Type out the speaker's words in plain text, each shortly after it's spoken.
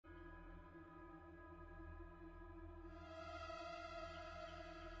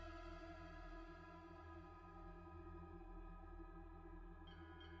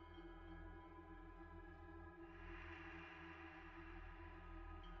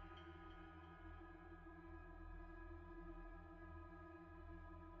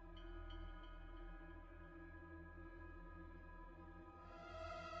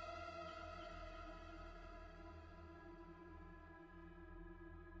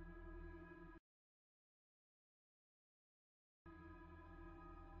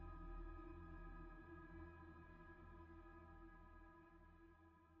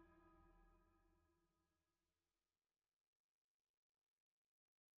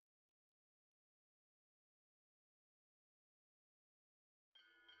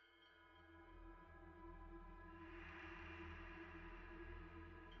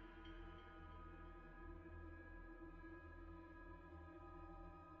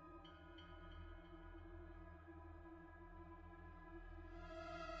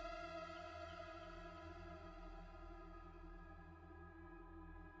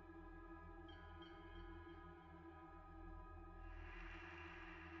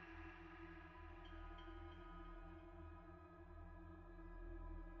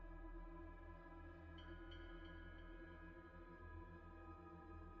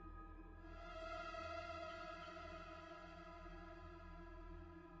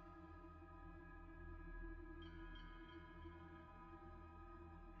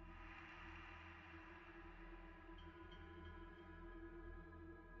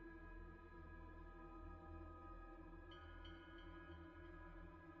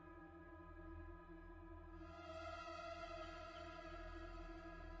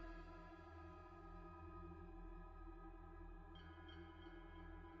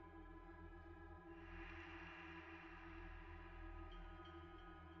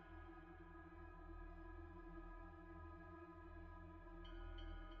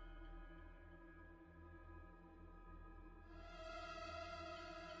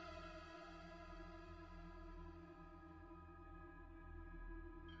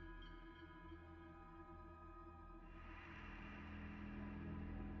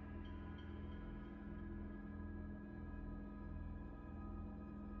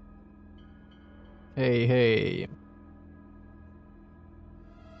Hey, hey.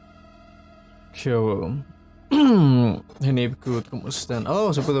 ¿Qué hubo? Genip Good, ¿cómo están?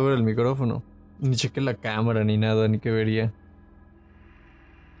 Oh, se puede ver el micrófono. Ni chequé la cámara ni nada, ni qué vería.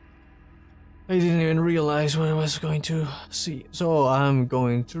 I didn't even realize what I was going to see. So I'm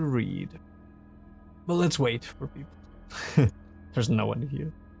going to read. But let's wait for people. There's no one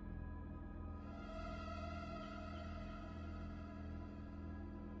here.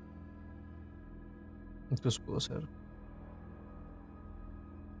 ¿Qué os puedo hacer?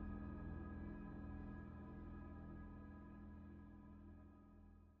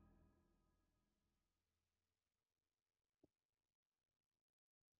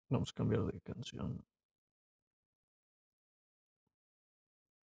 Vamos a cambiar de canción.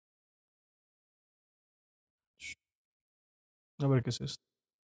 A ver qué es esto.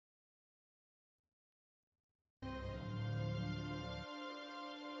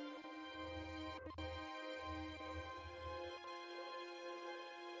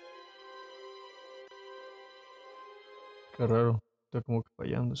 Qué raro. Está como que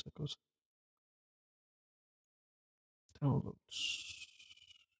fallando esa cosa. Downloads.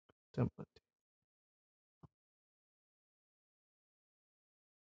 Template.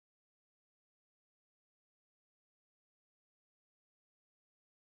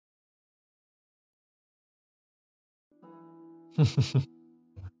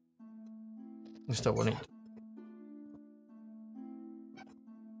 Está bonito.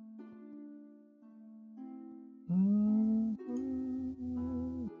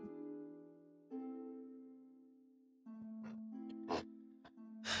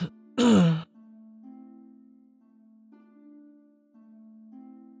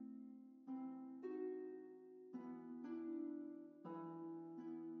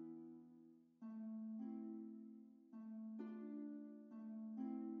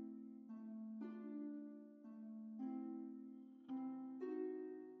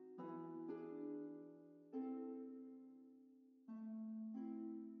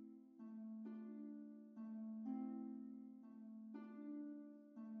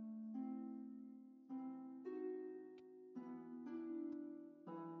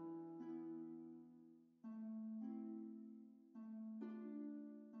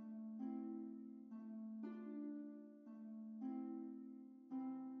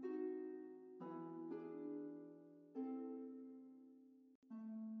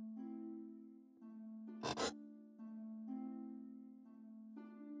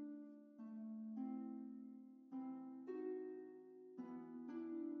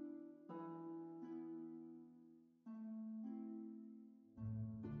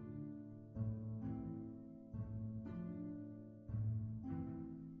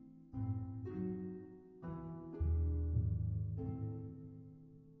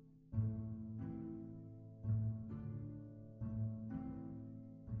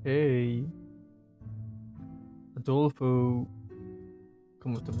 Hey, Adolfo,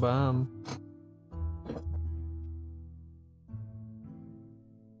 ¿cómo te va?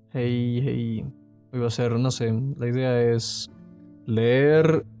 Hey, hey. Hoy va a ser, no sé, la idea es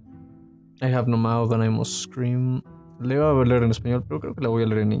leer I Have No Mouth and I Must Scream. Le iba a leer en español, pero creo que la voy a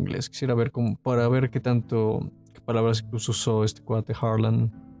leer en inglés. Quisiera ver cómo, para ver qué tanto, qué palabras usó este cuate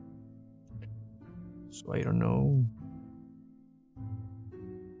Harlan. So I don't know.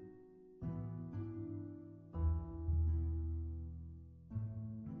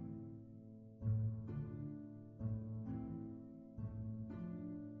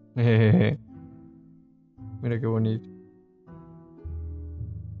 Jejeje. Mira qué bonito.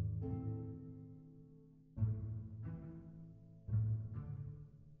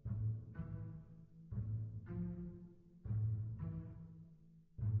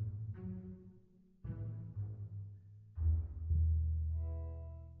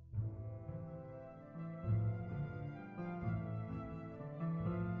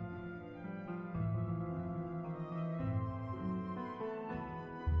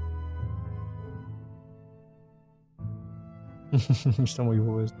 Está muy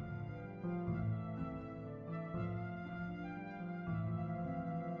bobo esto.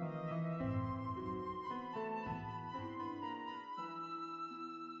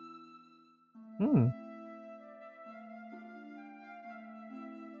 Mm.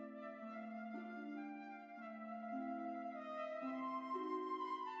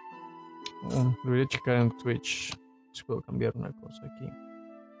 Debería checar en Twitch si puedo cambiar una cosa aquí.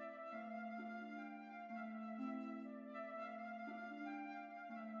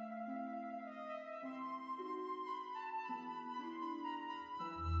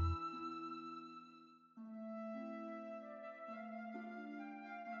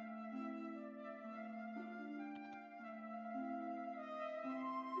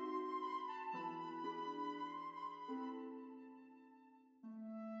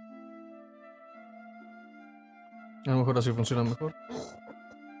 A lo mejor así funciona mejor.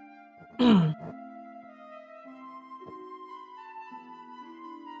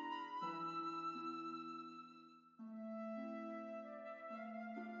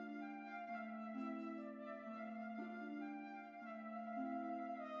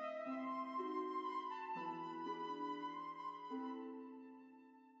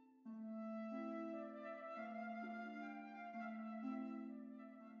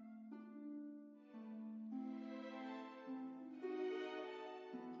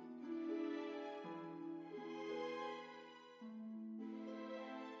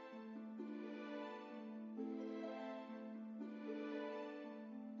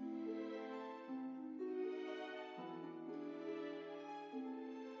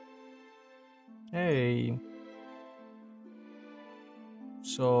 Hey.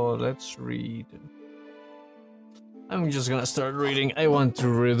 So let's read. I'm just gonna start reading. I want to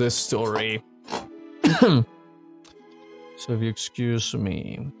read this story. So if you excuse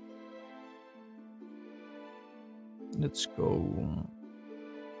me. Let's go.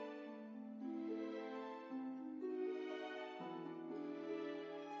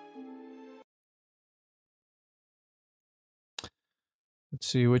 Let's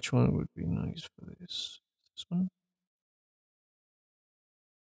see which one would be nice for this. This one?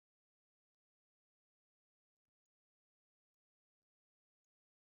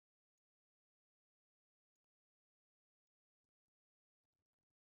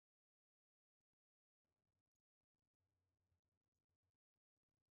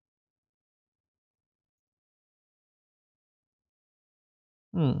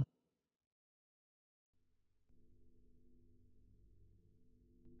 Hmm.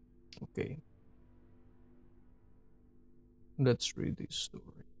 Okay. Let's read this story.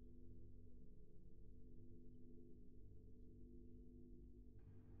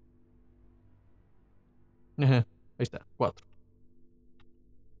 Ahí está. 4.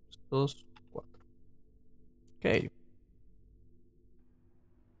 2, 4. Okay.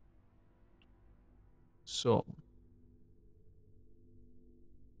 So.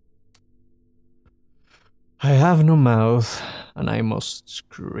 I have no mouth, and I must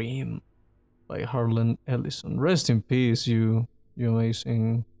scream. By Harlan Ellison. Rest in peace, you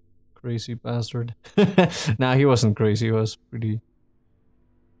amazing crazy bastard. Nah, he wasn't crazy. He was pretty,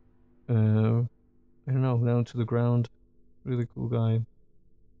 I don't know, down to the ground. Really cool guy.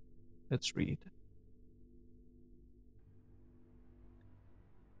 Let's read.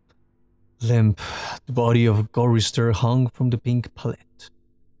 Limp, the body of Gorister hung from the pink palette,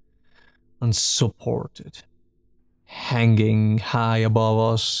 unsupported, hanging high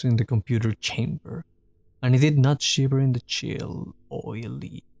above us in the computer chamber, and it did not shiver in the chill,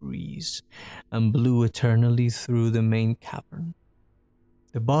 oily breeze, and blew eternally through the main cavern.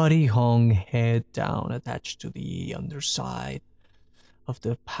 The body hung head down, attached to the underside of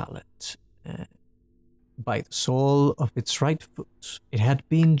the pallet by the sole of its right foot. It had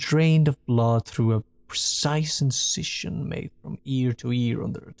been drained of blood through a precise incision made from ear to ear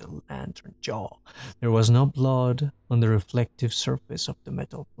under the lantern jaw. There was no blood on the reflective surface of the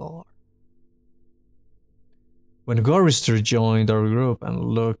metal floor. When Gorister joined our group and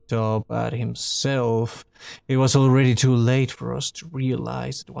looked up at himself, it was already too late for us to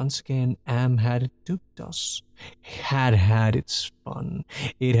realize that once again Am had duped us, had its fun.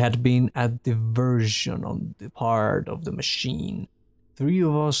 It had been a diversion on the part of the machine. 3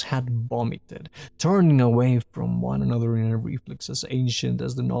 of us had vomited, turning away from one another in a reflex as ancient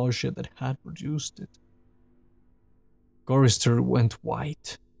as the nausea that had produced it. Gorister went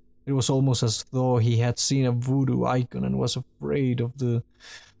white. It was almost as though he had seen a voodoo icon and was afraid of the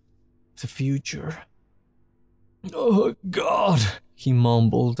future. Oh, God, he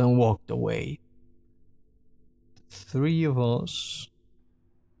mumbled and walked away. 3 of us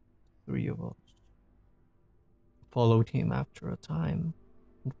followed him after a time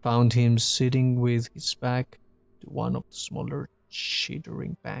and found him sitting with his back to one of the smaller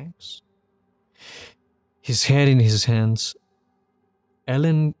chittering banks. His head in his hands.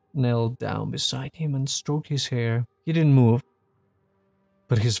 Ellen knelt down beside him and stroked his hair. He didn't move,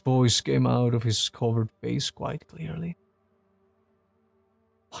 but his voice came out of his covered face quite clearly.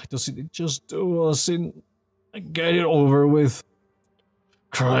 Why doesn't it just do us in and get it over with?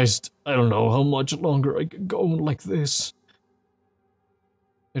 Christ, I don't know how much longer I can go like this.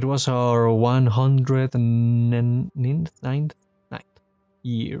 It was our 109th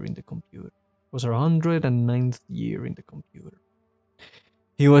year in the computer. It was our 109th year in the computer.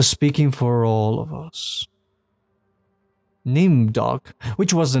 He was speaking for all of us. Nimdok,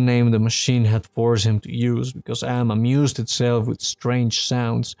 which was the name the machine had forced him to use because Am amused itself with strange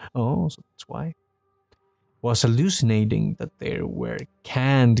sounds. Oh, so that's why. was hallucinating that there were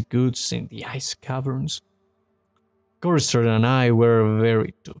canned goods in the ice caverns. Gorister and I were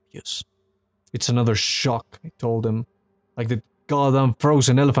very dubious. It's another shock, I told him. Like the goddamn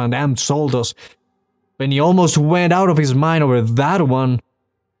frozen elephant Am sold us. When he almost went out of his mind over that one.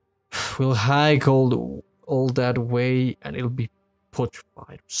 We'll hike all that way and it'll be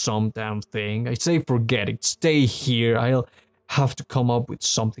putrefied or some damn thing. I say forget it. Stay here. I'll have to come up with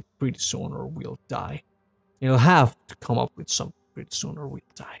something pretty soon or we'll die. You'll have to come up with something pretty soon or we'll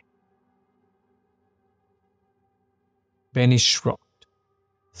die. Benny shrugged.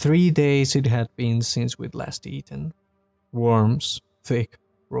 3 days it had been since we'd last eaten. Worms, thick,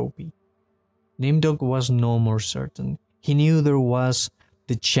 ropey. Nimdog was no more certain. He knew there was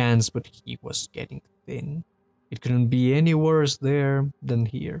the chance, but he was getting thin. It couldn't be any worse there than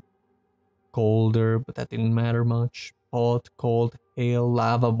here. Colder, but that didn't matter much. Hot, cold, hail,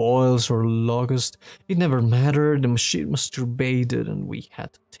 lava, boils, or locust. It never mattered. The machine masturbated and we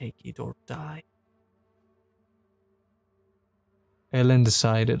had to take it or die. Ellen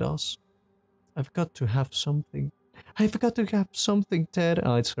decided us. I've got to have something. I've got to have something, Ted.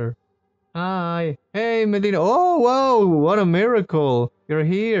 Oh, it's her. Hi. Hey, Medina. Oh, wow. What a miracle. You're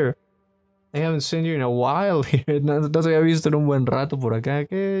here. I haven't seen you in a while here. No te había visto en un buen rato por acá.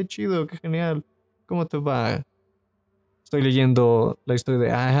 Qué chido, qué genial. ¿Cómo te va? Estoy leyendo la historia de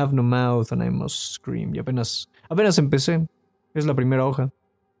I have no mouth and I must scream. Y apenas empecé. Es la primera hoja.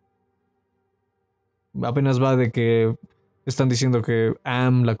 Apenas va de que están diciendo que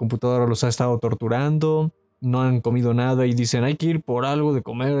la computadora los ha estado torturando. No han comido nada y dicen hay que ir por algo de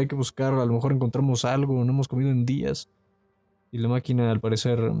comer, hay que buscar, a lo mejor encontramos algo, no hemos comido en días. Y la máquina al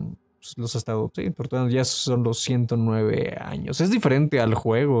parecer pues, los ha estado torturando, ya son los 109 años. Es diferente al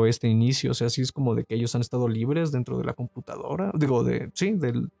juego este inicio, o sea, sí es como de que ellos han estado libres dentro de la computadora, digo, del...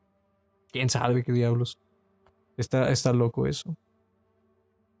 quién sabe qué diablos. Está loco eso.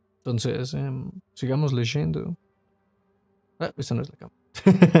 Entonces, sigamos leyendo. Ah, esta no es la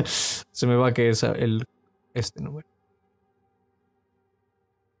cámara. Se me va que es este número.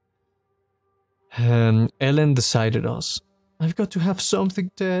 Ellen decided us. I've got to have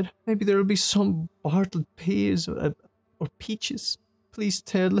something, Ted. Maybe there'll be some bartled peas or peaches. Please,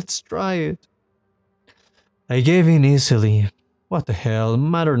 Ted, let's try it. I gave in easily. What the hell,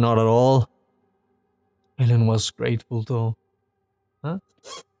 matter not at all. Ellen was grateful though. ¿Ah?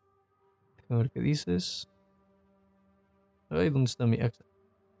 A ver qué dices. Ay, ¿dónde está mi acta?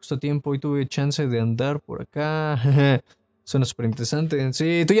 Justo a tiempo y tuve chance de andar por acá. Suena súper interesante.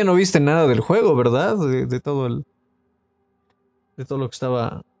 Sí, tú ya no viste nada del juego, ¿verdad? De todo lo que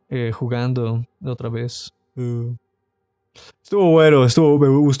estaba jugando otra vez. Estuvo bueno, me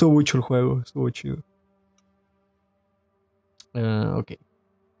gustó mucho el juego. Estuvo chido. Ok.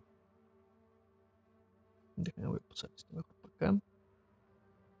 Déjame, voy a pasar esto mejor por acá.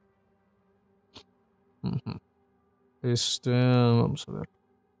 Vamos a ver.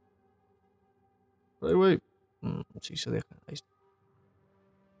 Ay, güey. Sí, se deja. Ahí está.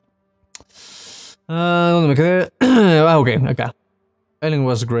 ¿Dónde me quedé? Ok, acá. Ellen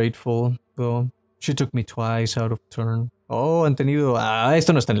was grateful, though. She took me twice out of turn. Oh, han tenido...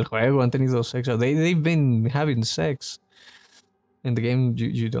 esto no está en el juego. Han tenido sexo. They've been having sex. In the game,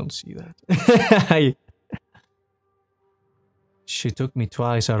 you don't see that. She took me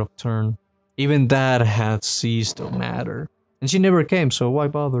twice out of turn. Even that had ceased to matter. And she never came, so why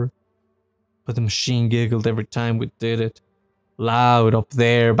bother? But the machine giggled every time we did it. Loud up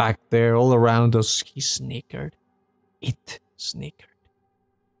there, back there, all around us, he snickered. It snickered.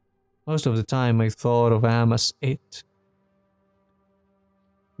 Most of the time I thought of Am as it.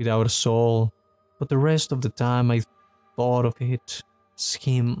 Without a soul. But the rest of the time I thought of it as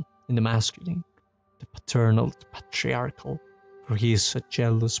him in the masculine. The paternal, the patriarchal. For he is a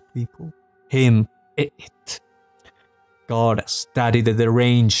jealous people. Him, it. God, a study the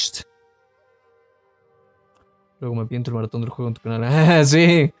deranged. Luego me aviento el maratón del juego en tu canal.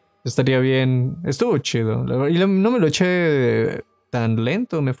 Sí, estaría bien. Estuvo chido. Y no me lo eché tan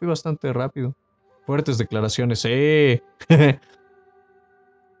lento, me fui bastante rápido. Fuertes declaraciones, sí.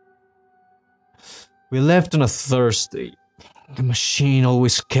 We left on a Thursday. The machine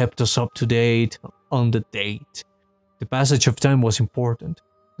always kept us up to date on the date. The passage of time was important.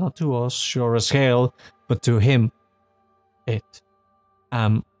 Not to us, sure as hell, but to him. It.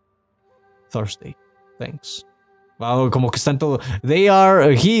 Thursday. Thanks. Wow, como que están todo.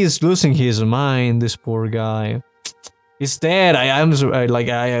 He is losing his mind, this poor guy. He's dead. I am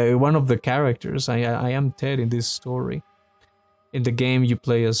one of the characters. I am Ted in this story. In the game, you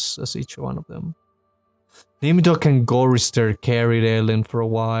play as each one of them. Nimdok and Gorister carried Ellen for a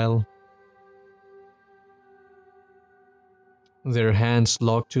while. their hands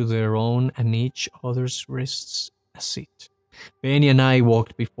locked to their own and each other's wrists a seat. Benny and I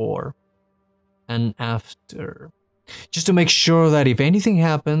walked before and after, just to make sure that if anything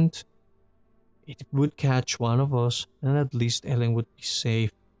happened, it would catch one of us and at least Ellen would be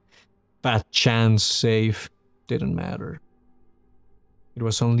safe. Fat chance safe didn't matter. It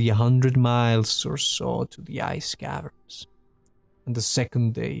was only 100 miles or so to the ice caverns. And the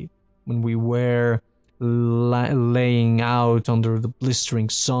second day, when we were laying out under the blistering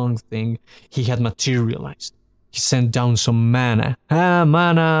sun thing, he had materialized. He sent down some mana. Ah,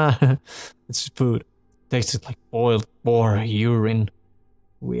 mana! It's food. Tasted like boiled boar urine.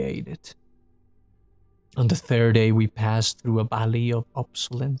 We ate it. On the third day, we passed through a valley of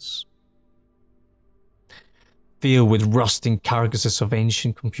obsolescence, filled with rusting carcasses of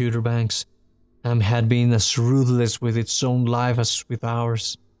ancient computer banks. Had been as ruthless with its own life as with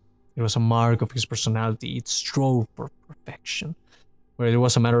ours. It was a mark of his personality. It strove for perfection. Whether it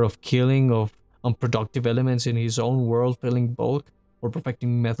was a matter of killing of unproductive elements in his own world filling bulk, or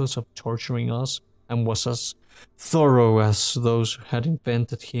perfecting methods of torturing us, and was as thorough as those who had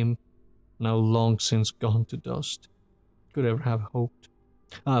invented him, now long since gone to dust, could ever have hoped.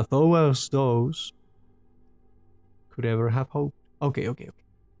 Though as those could ever have hoped. Okay.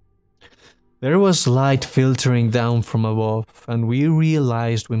 There was light filtering down from above, and we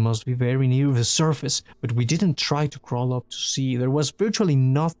realized we must be very near the surface, but we didn't try to crawl up to see. There was virtually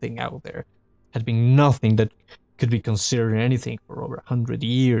nothing out there. Had been nothing that could be considered anything for over 100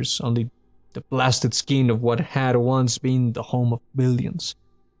 years, only the blasted skin of what had once been the home of billions.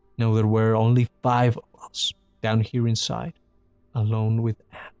 Now there were only 5 of us down here inside, alone with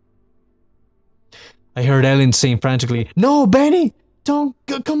Anne. I heard Ellen saying frantically, "No, Benny! Don't,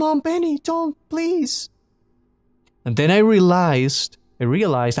 come on, Benny, don't, please." And then I realized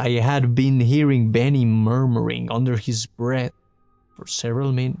I had been hearing Benny murmuring under his breath for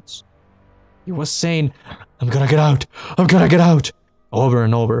several minutes. He was saying, I'm gonna get out, over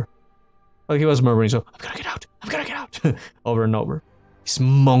and over. Well, he was murmuring, so, I'm gonna get out, over and over. His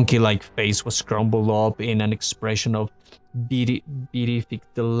monkey-like face was crumbled up in an expression of beatific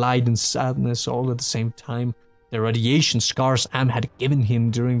delight and sadness all at the same time. The radiation scars Am had given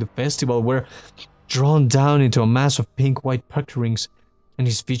him during the festival were drawn down into a mass of pink-white puckerings, and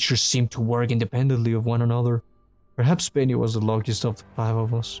his features seemed to work independently of one another. Perhaps Benny was the luckiest of the 5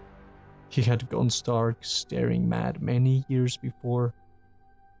 of us. He had gone stark, staring mad many years before.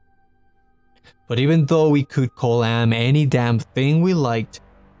 But even though we could call Am any damn thing we liked,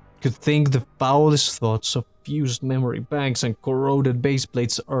 could think the foulest thoughts of fused memory banks and corroded base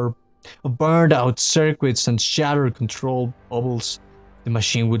plates or burned out circuits and shattered control bubbles, the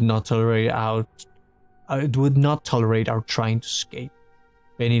machine would not tolerate our trying to escape.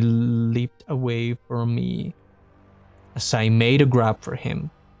 Benny leaped away from me as I made a grab for him.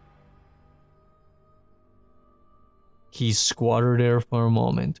 He squatted there for a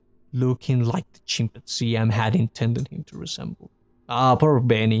moment, looking like the chimpanzee Am had intended him to resemble. Poor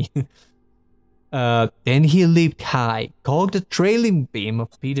Benny. Then he leaped high, cocked a trailing beam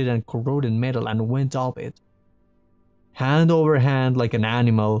of pitted and corroded metal and went up it, hand over hand like an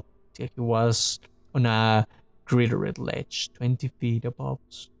animal, till he was on a cratered ledge 20 feet above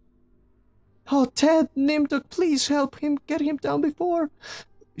us. "Oh, Ted, Nimdok, please help him, get him down before..."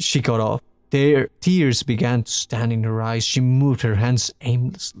 She got off. Tears began to stand in her eyes. She moved her hands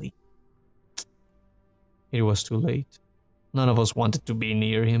aimlessly. It was too late. None of us wanted to be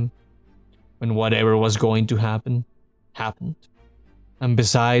near him when whatever was going to happen, happened. And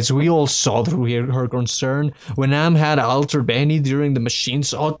besides, we all saw through her concern. When Am had altered Benny during the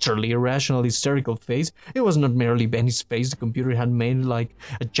machine's utterly irrational, hysterical phase, it was not merely Benny's face the computer had made like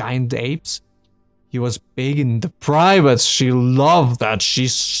a giant ape's. He was big in the privates. She loved that. She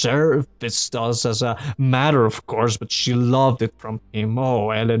serviced us as a matter of course, but she loved it from him. Oh,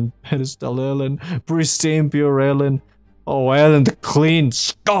 Ellen, pedestal Ellen, pristine, pure Ellen. Oh, Ellen, the clean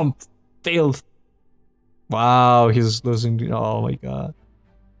scum, filth. Wow, he's losing. Oh my god.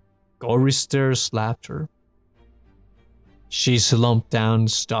 Gorister slapped her. She slumped down,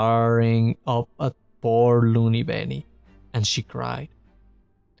 staring up at poor loony Benny, and she cried.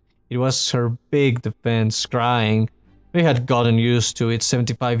 It was her big defense, crying. We had gotten used to it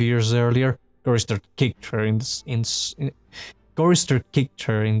 75 years earlier. Gorister kicked her in the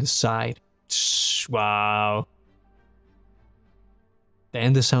side. Wow.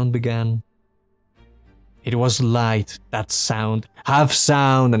 Then the sound began. It was light, that sound, half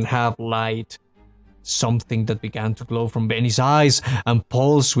sound and half light. Something that began to glow from Benny's eyes and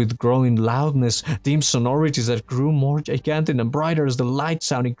pulse with growing loudness, dim sonorities that grew more gigantic and brighter as the light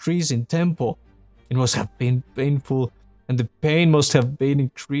sound increased in tempo. It must have been painful and the pain must have been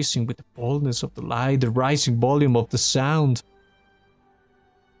increasing with the boldness of the light, the rising volume of the sound.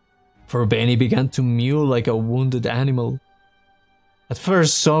 For Benny began to mew like a wounded animal. At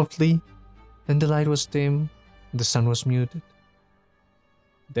first softly, then the light was dim, and the sound was muted.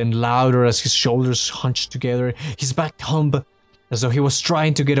 Then louder as his shoulders hunched together, his back humped as though he was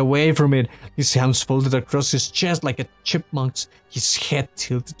trying to get away from it, his hands folded across his chest like a chipmunk's, his head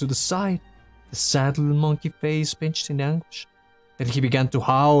tilted to the side, the sad little monkey face pinched in anguish. Then he began to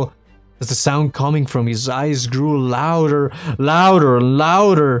howl as the sound coming from his eyes grew louder, louder, and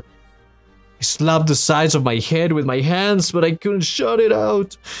louder. I slapped the sides of my head with my hands, but I couldn't shut it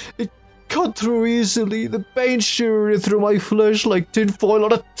out. It cut through easily, the pain shivered through my flesh like tinfoil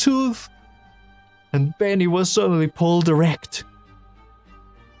on a tooth. And Benny was suddenly pulled erect.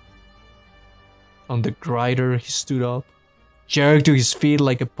 On the grider, he stood up, jerked to his feet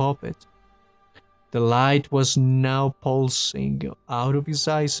like a puppet. The light was now pulsing out of his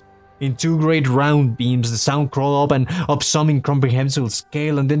eyes. In two great round beams, the sound crawled up and up some incomprehensible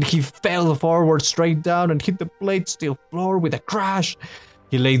scale, and then he fell forward straight down and hit the plate steel floor with a crash.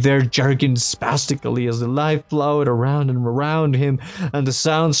 He lay there jerking spastically as the light flowed around and around him, and the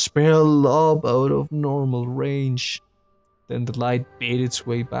sound spiraled up out of normal range. Then the light beat its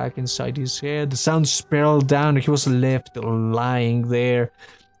way back inside his head. The sound spiraled down and he was left lying there,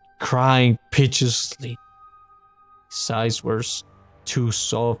 crying piteously. His eyes were two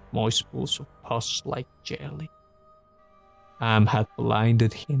soft, moist pools of pus like jelly. Am had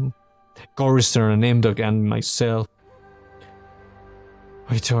blinded him. Chorister and Imdog and myself.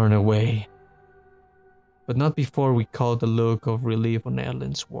 We turned away. But not before we caught the look of relief on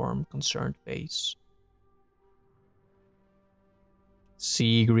Ellen's warm, concerned face.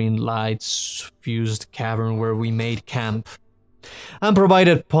 Sea green lights suffused the cavern where we made camp. Anne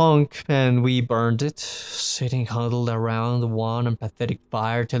provided punk, and we burned it, sitting huddled around the wan and pathetic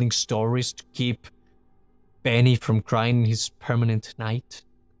fire, telling stories to keep Benny from crying in his permanent night.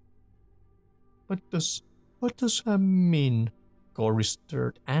 What does that mean?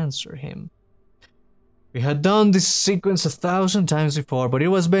 Chorister answered him. We had done this sequence 1,000 times before, but it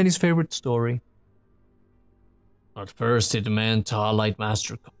was Benny's favorite story. At first it meant Starlight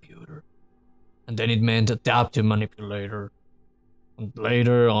Master Computer, and then it meant Adaptive Manipulator, and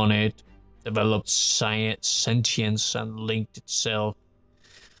later on it developed sentience and linked itself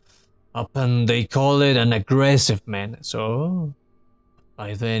up, and they call it an aggressive menace. Oh,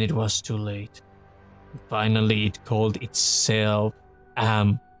 by then it was too late. Finally it called itself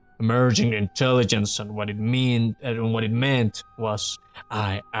emerging intelligence, and what it meant was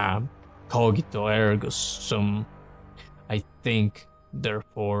I am cogito ergo sum. I think,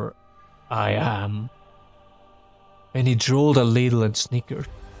 therefore I am. And he drooled a little and snickered.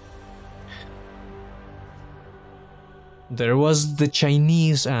 There was the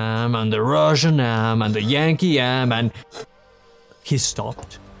Chinese am, and the Russian am, and the Yankee am, and he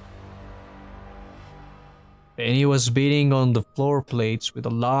stopped. Benny was beating on the floor plates with a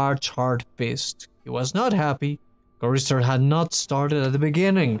large hard fist. He was not happy. Chorister had not started at the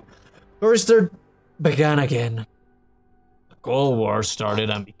beginning. Chorister began again. The Cold War started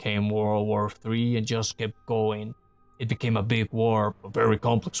and became World War III and just kept going. It became a big war, a very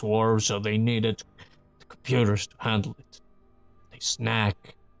complex war, so they needed the computers to handle it. They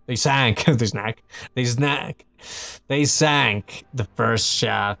sank the first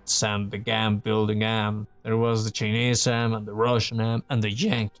shafts and began building AM. There was the Chinese AM and the Russian AM and the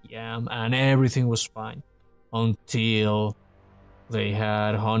Yankee AM, and everything was fine until they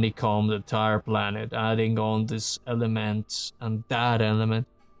had honeycombed the entire planet, adding on this element and that element.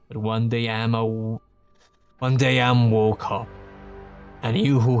 But one day Am woke up and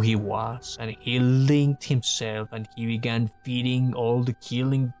knew who he was, and he linked himself and he began feeding all the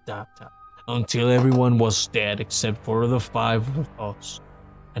killing data until everyone was dead except for the 5 of us.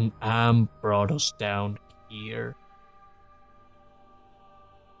 And Am brought us down here.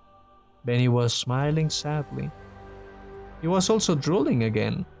 Benny was smiling sadly. He was also drooling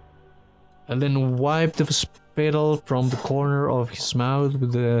again. Ellen wiped the spittle from the corner of his mouth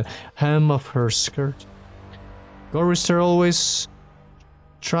with the hem of her skirt. Chorister always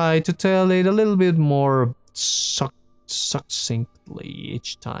tried to tell it a little bit more succinctly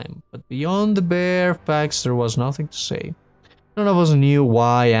each time, but beyond the bare facts there was nothing to say. None of us knew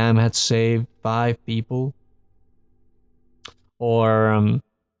why Am had saved 5 people, or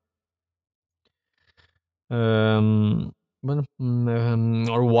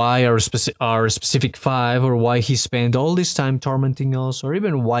why our specific 5, or why he spent all this time tormenting us, or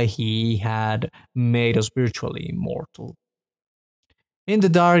even why he had made us virtually immortal. In the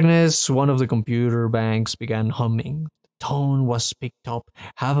darkness, one of the computer banks began humming. tone was picked up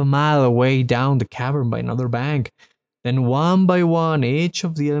half a mile away down the cavern by another bank. Then one by one, each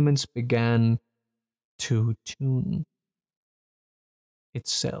of the elements began to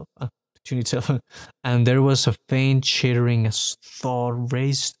itself, tune itself, and there was a faint chittering as thought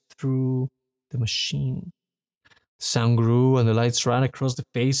raced through the machine. The sound grew and the lights ran across the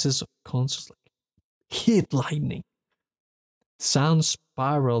faces of consoles like heat lightning. The sound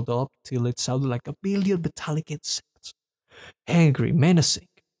spiraled up till it sounded like a billion metallic insects, angry, menacing.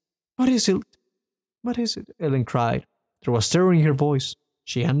 What is it? What is it? Ellen cried. There was terror in her voice.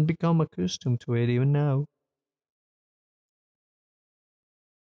 She hadn't become accustomed to it even now.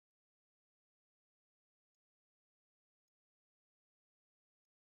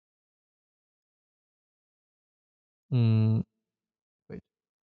 Wait.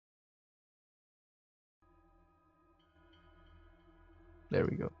 There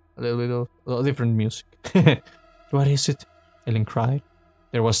we go. A little different music. What is it? Ellen cried.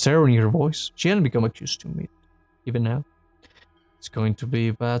 There was terror in her voice. She hadn't become accused to me, even now. It's going to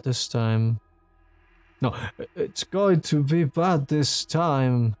be bad this time. No, it's going to be bad this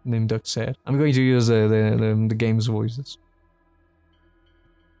time, Name Duck said. I'm going to use the game's voices.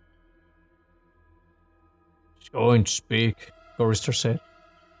 She's going to speak, Chorister said.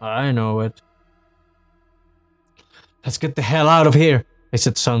 I know it. Let's get the hell out of here, I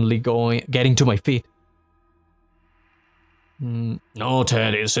said suddenly, getting to my feet. No,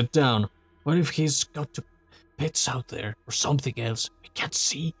 Teddy, sit down. What if he's got to pits out there or something else? We can't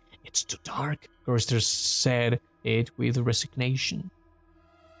see. It's too dark. Chorister said it with resignation.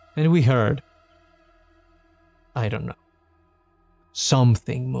 And we heard, I don't know,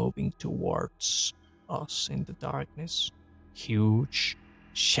 something moving towards us in the darkness. Huge,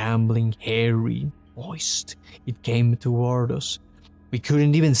 shambling, hairy, moist. It came toward us. We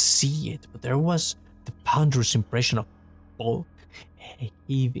couldn't even see it, but there was the ponderous impression of bulk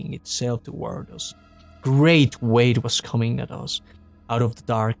heaving itself toward us. Great weight was coming at us out of the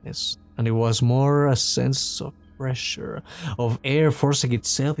darkness, and it was more a sense of pressure, of air forcing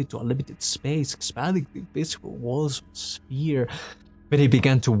itself into a limited space, expanding the visible walls of the sphere. But it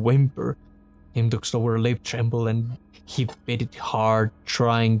began to whimper. Himduk's lower lip trembled and he bit it hard,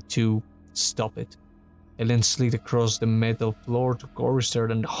 trying to stop it. Ellen slid across the metal floor to Chorister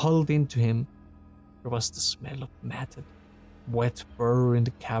and hauled into him. There was the smell of matted, wet fur in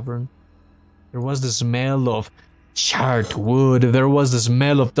the cavern. There was the smell of charred wood. There was the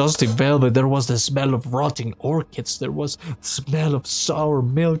smell of dusty velvet. There was the smell of rotting orchids. There was the smell of sour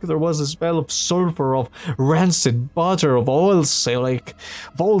milk. There was the smell of sulfur, of rancid butter, of oil slick,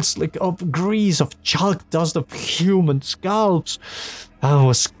 of grease, of chalk dust, of human scalps. I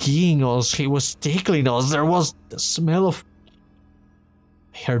was skiing us. He was tickling us. There was the smell of...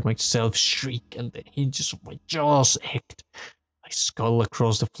 I heard myself shriek and the hinges of my jaws ached. I sculled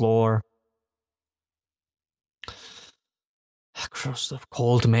across the floor. Across the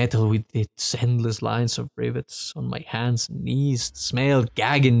cold metal with its endless lines of rivets on my hands and knees, the smell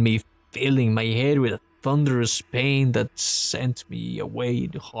gagging me, filling my head with a thunderous pain that sent me away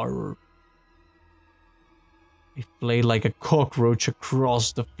in horror. I fled like a cockroach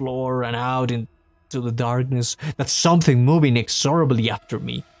across the floor and out into the darkness, that something moving inexorably after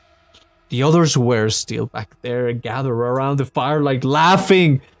me. The others were still back there, gathered around the firelight,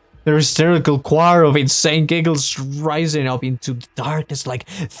 laughing. The hysterical choir of insane giggles rising up into the darkness like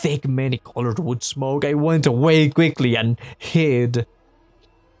thick, many-colored wood smoke. I went away quickly and hid.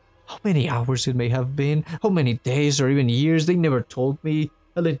 How many hours it may have been, how many days or even years, they never told me.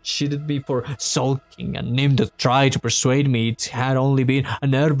 Ellen chided me for sulking, and Nimda tried to persuade me it had only been a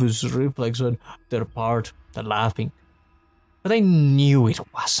nervous reflex on their part, the laughing. But I knew it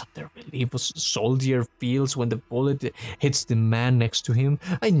wasn't. Their relief was soldier feels when the bullet hits the man next to him.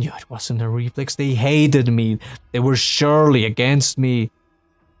 I knew it wasn't a reflex. They hated me. They were surely against me.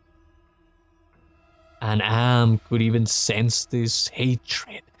 And Am could even sense this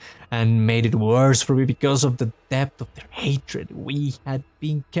hatred and made it worse for me because of the depth of their hatred. We had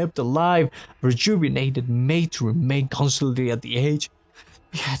been kept alive, rejuvenated, made to remain constantly at the edge.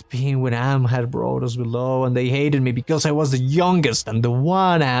 We had been when Am had brought us below, and they hated me because I was the youngest and the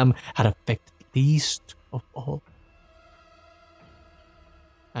one Am had affected least of all.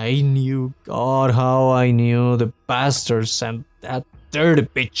 I knew, God, how I knew the bastards and that dirty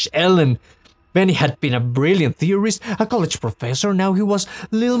bitch Ellen. Benny had been a brilliant theorist, a college professor. Now he was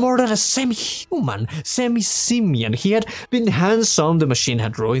little more than a semi-human, semi-simian. He had been handsome, the machine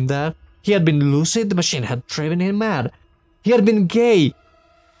had ruined that. He had been lucid, the machine had driven him mad. He had been gay,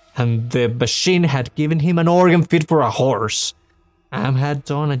 and the machine had given him an organ fit for a horse. Am had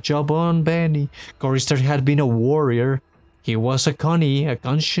done a job on Benny. Chorister had been a warrior. He was a Connie, a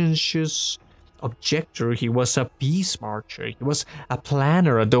conscientious objector. He was a peace marcher. He was a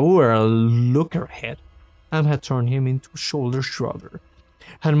planner, a doer, a looker ahead. Am had turned him into a shoulder shrugger,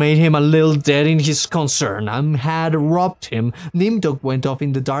 had made him a little dead in his concern. Had robbed him. Nimdok went off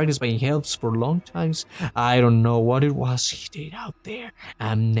in the darkness by helps for long times. I don't know what it was he did out there.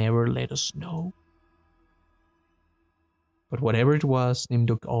 Never let us know. But whatever it was,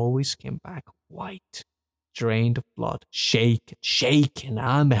 Nimdok always came back white, drained of blood, shaken.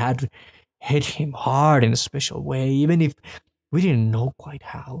 Had hit him hard in a special way, even if we didn't know quite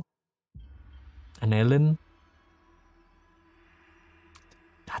how. And Ellen,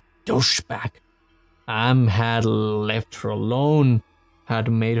 that douchebag, had left her alone,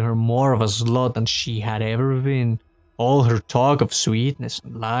 had made her more of a slut than she had ever been. All her talk of sweetness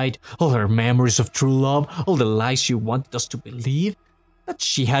and light, all her memories of true love, all the lies she wanted us to believe, that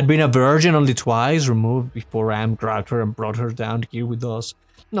she had been a virgin only twice removed before Am grabbed her and brought her down here with us.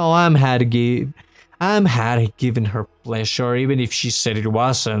 No, Am had given her pleasure, even if she said it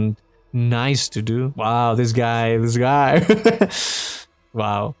wasn't nice to do. Wow, this guy.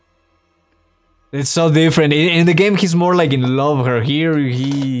 Wow. It's so different. In the game, he's more like in love with her. Here,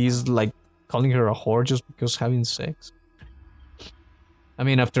 he's like calling her a whore just because having sex. I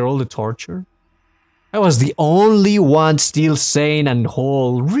mean, after all the torture, I was the only one still sane and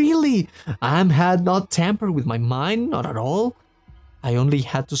whole. Really? Had not tampered with my mind, not at all. I only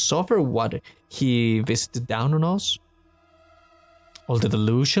had to suffer what he visited down on us. All the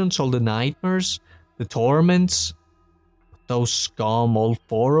delusions, all the nightmares, the torments. Those scum, all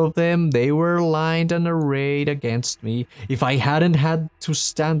four of them, they were lined and arrayed against me. If I hadn't had to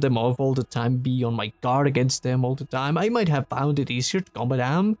stand them off all the time, be on my guard against them all the time, I might have found it easier to combat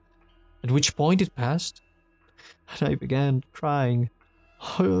Am. At which point it passed, and I began crying.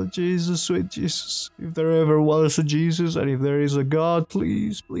 Oh, Jesus, sweet Jesus, if there ever was a Jesus, and if there is a God,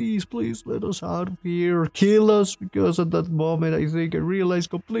 please, please, please let us out of here, kill us, because at that moment I think I realized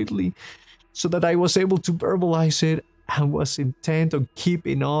completely, so that I was able to verbalize it, and was intent on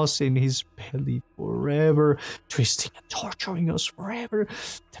keeping us in his belly forever, twisting and torturing us forever.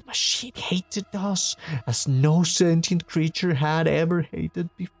 The machine hated us as no sentient creature had ever hated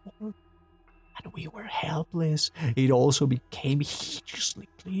before. And we were helpless. It also became hideously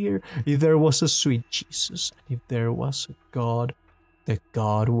clear if there was a sweet Jesus, and if there was a God, the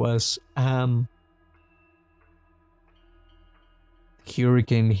God was Am. The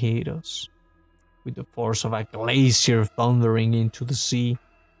hurricane hit us with the force of a glacier thundering into the sea.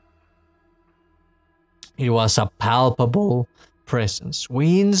 It was a palpable presence,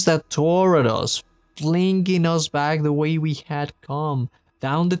 winds that tore at us, flinging us back the way we had come,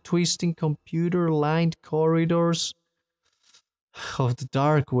 down the twisting computer-lined corridors of the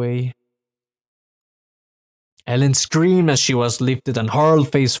dark way. Ellen screamed as she was lifted and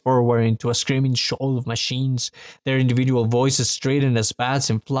hurled face forward into a screaming shoal of machines, their individual voices straightened as bats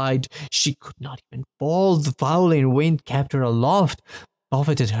in flight. She could not even fall. The fouling wind kept her aloft,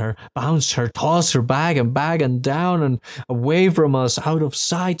 buffeted her, bounced her, tossed her back and down and away from us, out of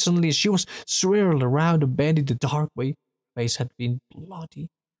sight. Suddenly she was swirled around a bend in the dark way. Her face had been bloody,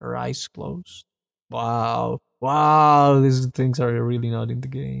 her eyes closed. Wow, these things are really not in the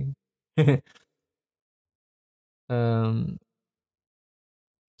game. Let's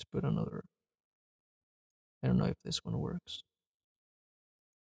put another. I don't know if this one works.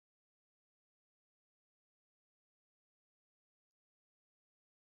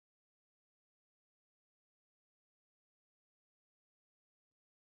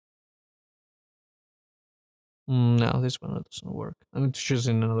 No, this one doesn't work. I'm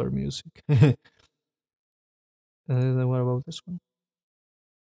choosing another music. What about this one?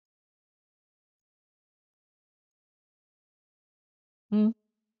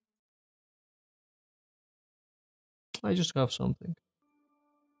 I just have something.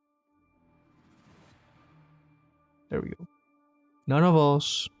 There we go. None of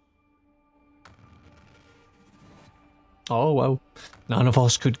us. Oh wow. None of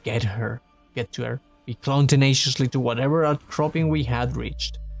us could get to her. We clung tenaciously to whatever outcropping we had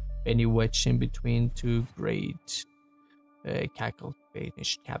reached. Penny wedged in between two great cackled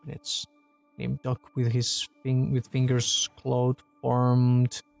finished cabinets. Nimdok with fingers clawed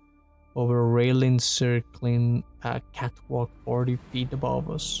formed over a railing circling a catwalk 40 feet above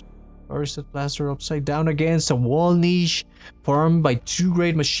us. First it plastered upside down against a wall niche formed by two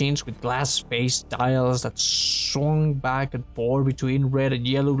great machines with glass-faced dials that swung back and forth between red and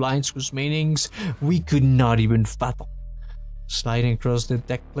yellow lines whose meanings we could not even fathom. Sliding across the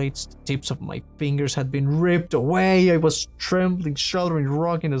deck plates, the tips of my fingers had been ripped away. I was trembling, shuddering,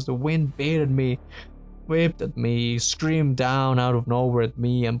 rocking as the wind beat at me. whipped at me, screamed down out of nowhere at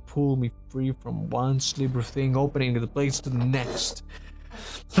me, and pulled me free from one slippery thing, opening the place to the next.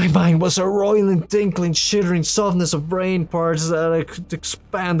 My mind was a roiling, tinkling, shivering softness of brain parts that I could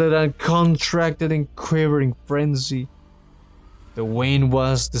expanded and contracted in quivering frenzy. The wind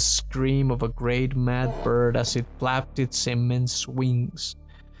was the scream of a great mad bird as it flapped its immense wings.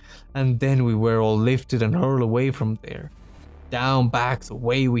 And then we were all lifted and hurled away from there. Down back the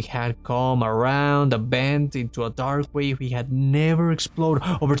way we had come, around a bend into a dark way we had never explored,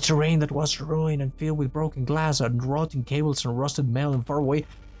 over terrain that was ruined and filled with broken glass and rotting cables and rusted metal, and far away,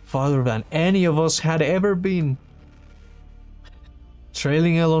 farther than any of us had ever been.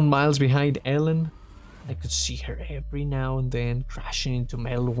 Trailing along miles behind Ellen, I could see her every now and then crashing into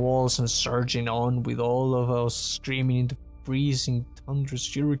metal walls and surging on with all of us screaming into freezing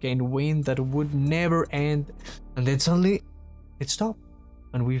thunderous hurricane wind that would never end, and then suddenly it stopped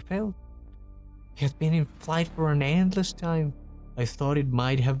and we fell. We had been in flight for an endless time. I thought it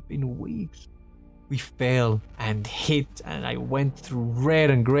might have been weeks. We fell and hit, and I went through red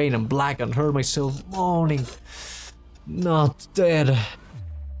and grey and black and heard myself moaning, "Not dead,"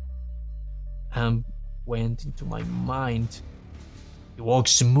 and went into my mind. He walked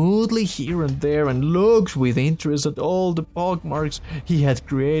smoothly here and there and looked with interest at all the pockmarks he had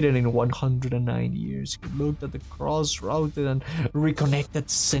created in 109 years. He looked at the cross-routed and reconnected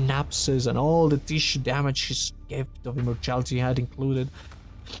synapses and all the tissue damage his gift of immortality had included.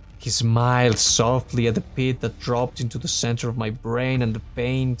 He smiled softly at the pit that dropped into the center of my brain and the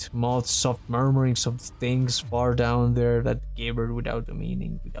faint, soft murmurings of things far down there that gibbered without a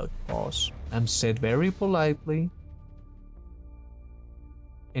meaning, without pause, and said very politely,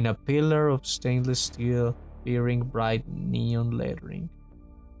 in a pillar of stainless steel bearing bright neon lettering,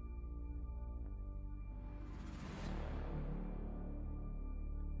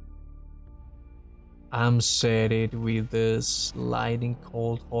 said it with the sliding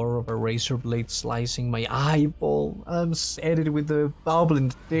cold horror of a razor blade slicing my eyeball. Said it with the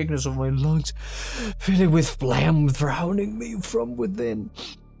bubbling thickness of my lungs, filling with phlegm, drowning me from within.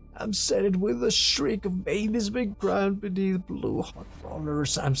 Said it with a shriek of babies being ground beneath blue hot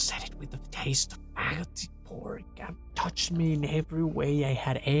rollers. Said it with the taste of agony pork. Touched me in every way I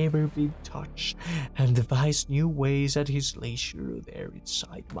had ever been touched, and devised new ways at his leisure there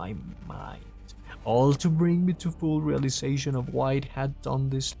inside my mind. All to bring me to full realization of why it had done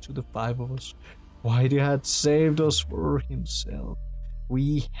this to the five of us, why it had saved us for himself.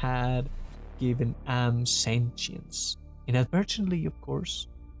 We had given sentience, inadvertently, of course,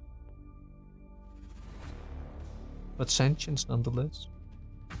 but sentience nonetheless.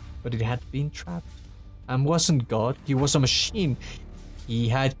 But it had been trapped. Wasn't God, he was a machine. He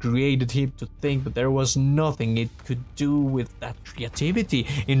had created him to think, but there was nothing it could do with that creativity.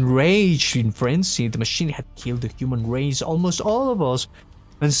 Enraged, in frenzy, the machine had killed the human race, almost all of us,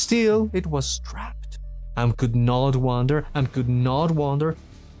 and still it was trapped. Could not wander, could not wander,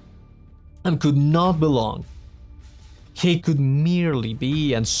 could not belong. He could merely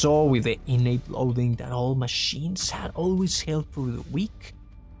be, and saw with the innate loathing that all machines had always held for the weak.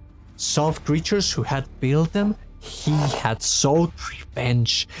 Soft creatures who had built them, he had sought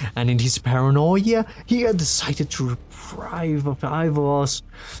revenge, and in his paranoia, he had decided to deprive of five of us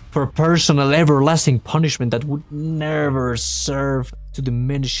for personal everlasting punishment that would never serve to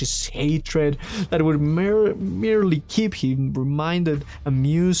diminish his hatred, that would merely keep him reminded,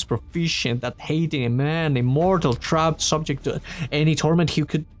 amused, proficient at hating a man, immortal, trapped, subject to any torment he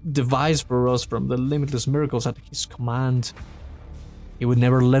could devise for us from the limitless miracles at his command. He would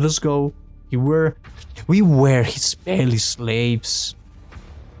never let us go. We were his belly slaves.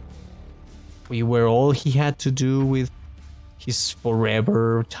 We were all he had to do with his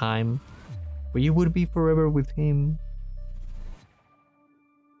forever time. We would be forever with him.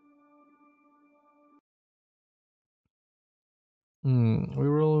 We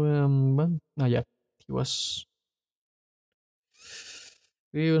were all, yeah, he was.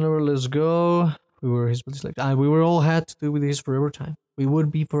 We would never let us go. We were his belly slaves. We were all had to do with his forever time. We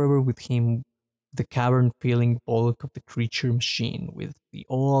would be forever with him, the cavern-filling bulk of the creature machine, with the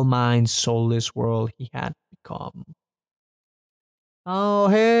all-mind, soulless world he had become. Oh,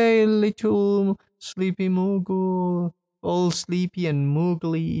 hey, little sleepy Moogle, all sleepy and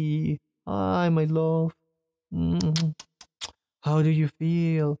moogly. Hi, my love. How do you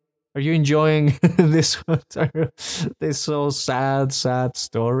feel? Are you enjoying this so sad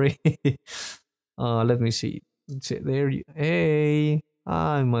story? Let me see. There you. Hey,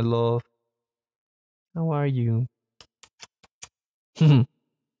 hi, my love. How are you?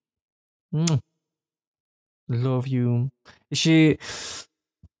 Love you. She.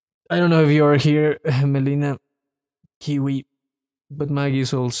 I don't know if you are here, Melina, Kiwi, but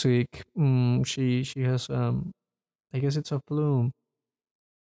Maggie's all sick. She has I guess it's a flu.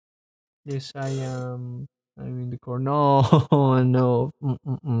 Yes, I am. I'm in the corner. No, no.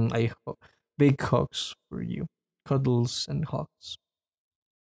 Big hugs for you, cuddles and hugs.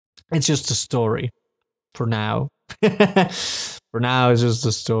 It's just a story for now. For now, it's just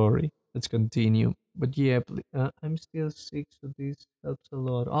a story. Let's continue. But yeah, I'm still sick, so this helps a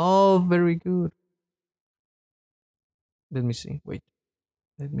lot. Oh, very good. Let me see. Wait,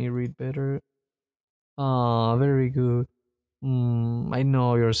 let me read better. Ah, very good. I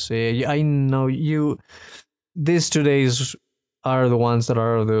know you're sick. I know you. These 2 days are the ones that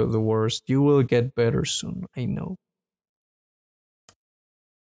are the worst. You will get better soon. I know.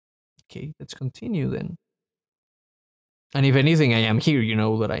 Okay, let's continue then. And if anything, I am here. You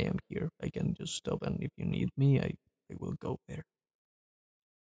know that I am here. I can just stop, and if you need me, I will go there.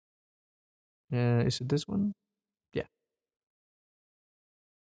 Is it this one? Yeah.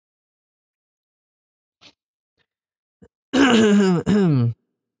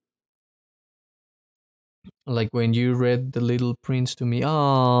 Like when you read The Little Prince to me.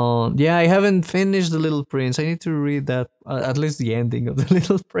 Oh, yeah, I haven't finished The Little Prince. I need to read that, at least the ending of The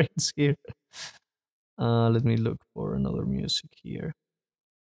Little Prince here. Let me look for another music here.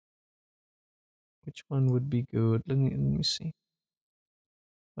 Which one would be good? Let me see.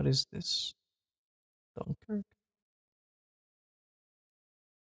 What is this? Dunkirk?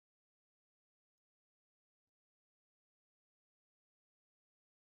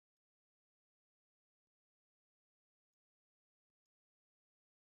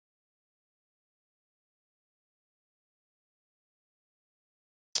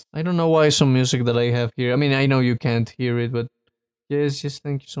 I don't know why some music that I have here. I mean, I know you can't hear it, but yes, yes,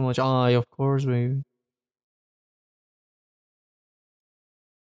 thank you so much. Ah, of course, baby.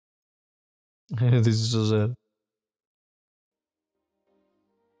 This is so sad.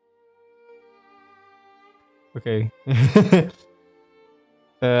 Okay.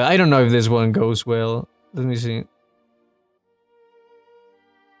 I don't know if this one goes well. Let me see.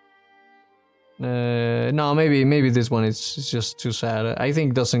 No, maybe this one is just too sad. I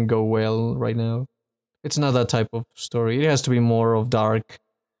think doesn't go well right now. It's not that type of story. It has to be more of dark.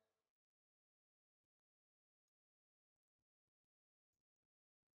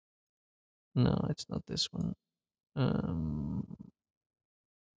 No, it's not this one. Um,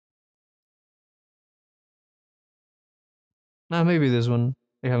 maybe this one.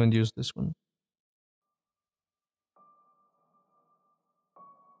 I haven't used this one.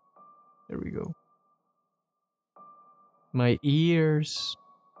 There we go. My ears.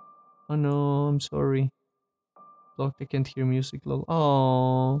 Oh no, I'm sorry. Locked, I can't hear music. Lol.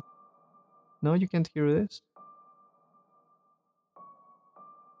 Oh, no, you can't hear this.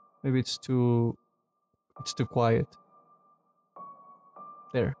 Maybe it's too quiet.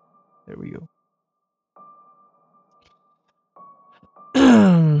 There, there we go.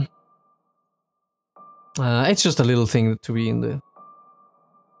 It's just a little thing to be in the.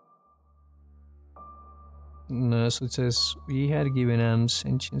 No, so it says we had given him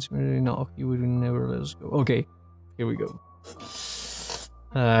sentience. No, he would never let us go. Okay, here we go.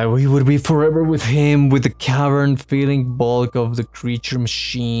 We would be forever with him, with the cavern feeling bulk of the creature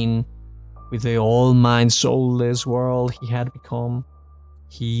machine, with the all-mind soulless world he had become.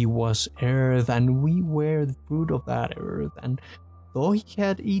 He was earth, and we were the fruit of that earth, and though he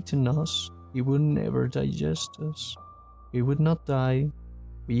had eaten us, he would never digest us. We would not die.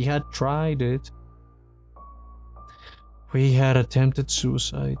 We had tried it. We had attempted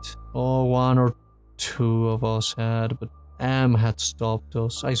suicide. Oh, one or two of us had, but Am had stopped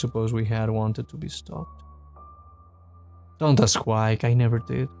us. I suppose we had wanted to be stopped. Don't ask why, I never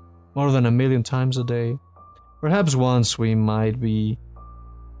did. More than 1,000,000 times a day. Perhaps once we might be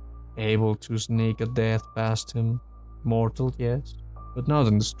able to sneak a death past him. Mortal, yes, but not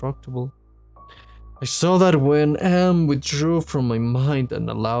indestructible. I saw that when Am withdrew from my mind and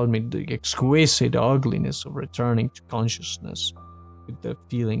allowed me the exquisite ugliness of returning to consciousness, with the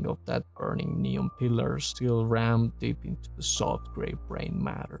feeling of that burning neon pillar still rammed deep into the soft grey brain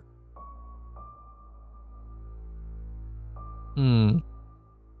matter.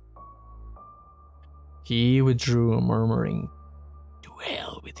 He withdrew, murmuring, "To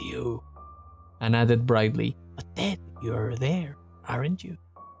hell with you," and added brightly, "But then you're there, aren't you?"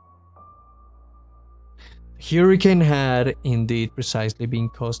 The hurricane had indeed precisely been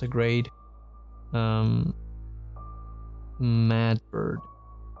caused a great mad bird,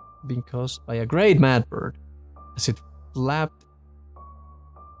 being caused by a great mad bird, as it flapped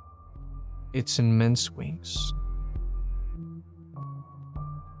its immense wings.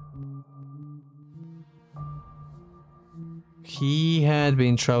 He had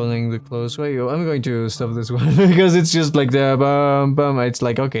been traveling the close way. I'm going to stop this one because it's just like the bum bum. It's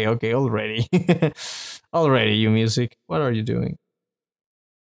like okay, already, already. You music. What are you doing?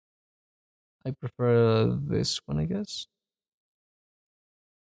 I prefer this one, I guess.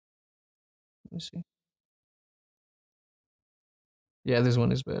 Let me see. Yeah, this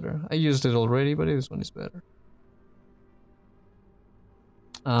one is better. I used it already, but this one is better.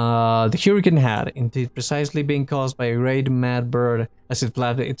 The hurricane had indeed precisely been caused by a great mad bird as it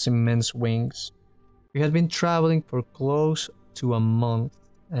flapped its immense wings. We had been traveling for close to a month,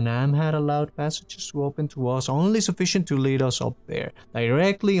 and Am had allowed passages to open to us only sufficient to lead us up there,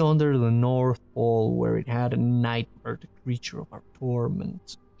 directly under the North Pole, where it had a nightmare, the creature of our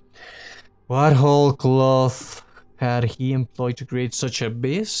torment. What whole cloth had he employed to create such a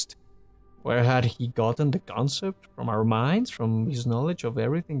beast? Where had he gotten the concept? From our minds? From his knowledge of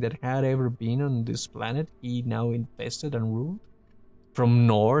everything that had ever been on this planet he now infested and ruled? From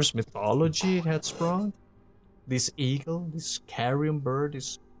Norse mythology it had sprung? This eagle, this carrion bird,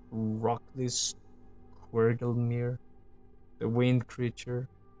 this rock, this Hvergelmir, the wind creature,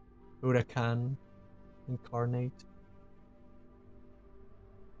 Huracan incarnate.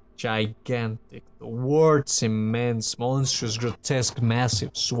 Gigantic, the words immense, monstrous, grotesque, massive,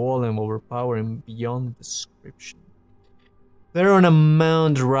 swollen, overpowering beyond description. There on a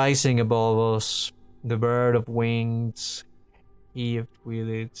mound rising above us, the bird of wings heaved with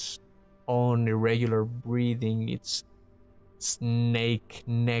its own irregular breathing, its snake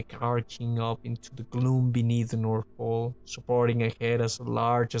neck arching up into the gloom beneath the North Pole, supporting a head as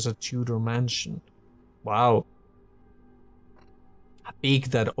large as a Tudor mansion. Wow. A beak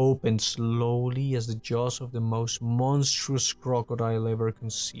that opened slowly as the jaws of the most monstrous crocodile ever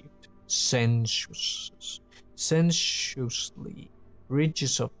conceived. Sensuously,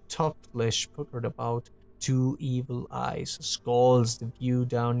 ridges of tough flesh puckered about two evil eyes, skulls the view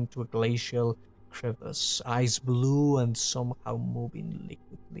down into a glacial crevice, eyes blue and somehow moving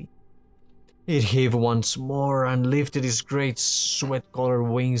liquidly. It heaved once more and lifted its great sweat-colored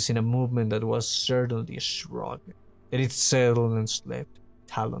wings in a movement that was certainly a shrug. Then it settled and slept.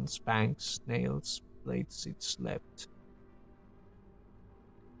 Talons, fangs, nails, blades, it slept.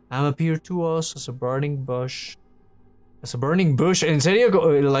 Am appeared to us as a burning bush. As a burning bush? En serio?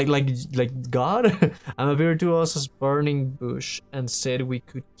 Like God? Am appeared to us as burning bush and said we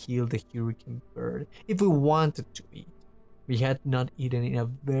could kill the hurricane bird if we wanted to eat. We had not eaten in a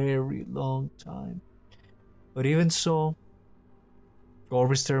very long time. But even so,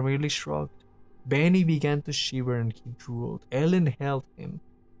 Gorbister merely shrugged. Benny began to shiver and he drooled. Ellen held him.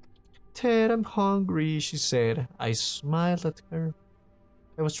 "Ted, I'm hungry," she said. I smiled at her.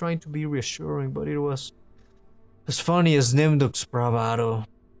 I was trying to be reassuring, but it was as funny as Nimduk's bravado.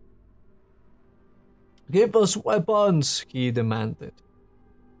 "Give us weapons," he demanded.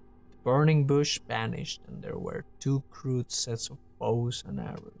 The burning bush vanished, and there were two crude sets of bows and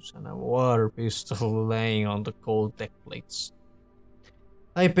arrows and a water pistol laying on the cold deck plates.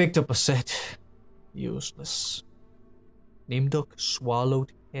 I picked up a set. Useless. Nimduk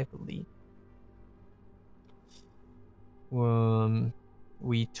swallowed heavily.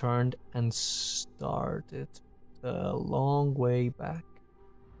 We turned and started the long way back.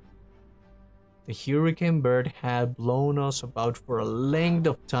 The hurricane bird had blown us about for a length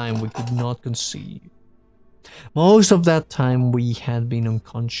of time we could not conceive. Most of that time we had been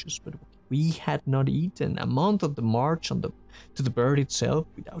unconscious, but we had not eaten. A month of the march to the bird itself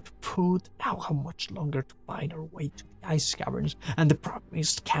without food. Now how much longer to find our way to the ice caverns and the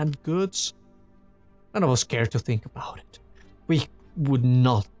promised canned goods? None of us cared to think about it. We would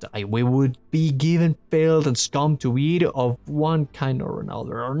not die. We would be given filth and scum to eat of one kind or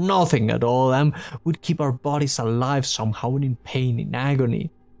another, or nothing at all, and would keep our bodies alive somehow in pain, in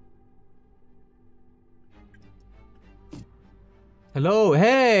agony. Hello,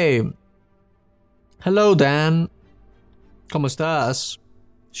 hey! Hello, Dan. ¿Cómo estás?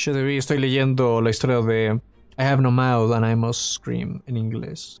 Estoy leyendo la historia de I Have No Mouth and I Must Scream en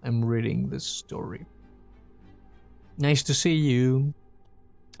inglés. I'm reading this story. Nice to see you.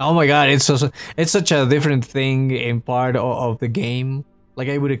 Oh my god, it's such a different thing in part of the game. Like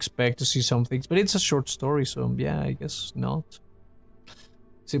I would expect to see some things, but it's a short story, so yeah, I guess not.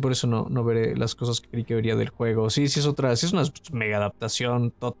 Sí, por eso no veré las cosas que creí que vería del juego. Sí, sí es una mega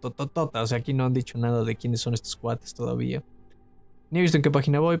adaptación, o sea, aquí no han dicho nada de quiénes son estos cuates todavía. Ni he visto en qué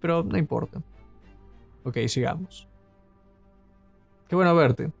página voy, pero no importa. Ok, sigamos. Qué bueno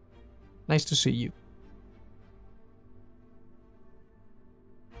verte. Nice to see you.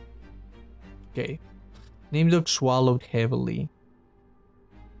 Okay. Nimduk swallowed heavily.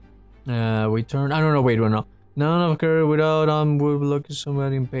 We turned. I don't know. Wait, no. None of her without would look at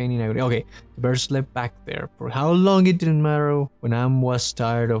somebody in pain in agony. Okay, the bear slept back there. For how long it didn't matter. When was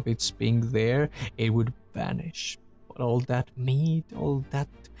tired of its being there, it would vanish. But all that meat, all that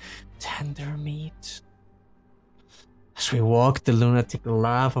tender meat. As we walked, the lunatic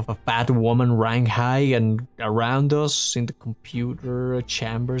laugh of a fat woman rang high, and around us in the computer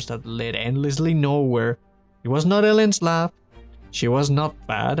chambers that led endlessly nowhere. It was not Ellen's laugh. She was not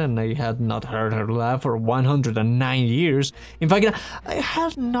fat, and I had not heard her laugh for 109 years. In fact, I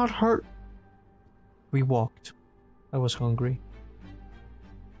had not heard. We walked. I was hungry.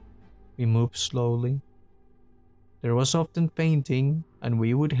 We moved slowly. There was often fainting, and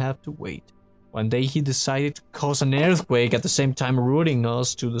we would have to wait. One day he decided to cause an earthquake, at the same time rooting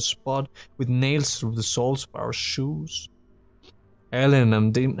us to the spot with nails through the soles of our shoes. Ellen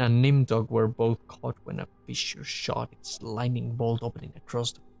and Nimdog were both caught when a fissure shot its lightning bolt opening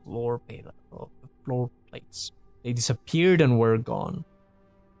across the floor plates. They disappeared and were gone.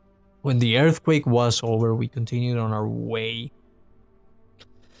 When the earthquake was over, we continued on our way.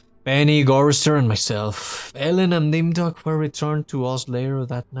 Penny, Gorster, and myself. Ellen and Nimdog were returned to us later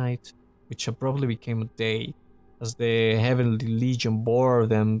that night, which abruptly became a day, as the Heavenly Legion bore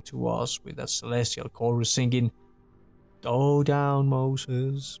them to us with a celestial chorus singing, "Go down,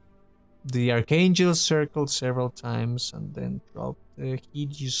 Moses." The archangel circled several times and then dropped the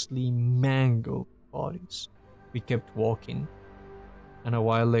hideously mangled bodies. We kept walking, and a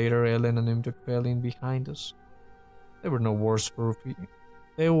while later Ellen and Nimdog fell in behind us. They were no worse for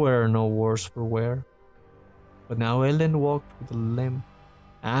wear. But now Ellen walked with a limp.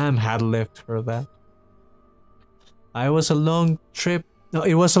 Am had left her that. It was a long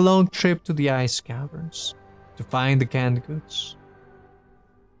trip to the ice caverns to find the canned goods.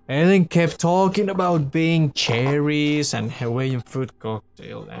 Ellen kept talking about being cherries and Hawaiian fruit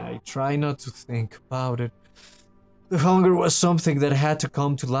cocktail, and I tried not to think about it. The hunger was something that had to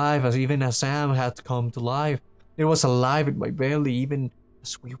come to life, even as Sam had to come to life. It was alive in my belly, even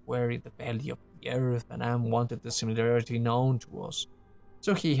as we were in the belly of the earth, and Am wanted the similarity known to us.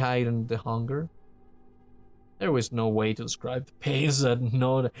 So he heightened the hunger. There was no way to describe the pains that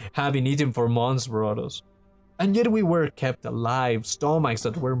not having eaten for months brought us. And yet we were kept alive, stomachs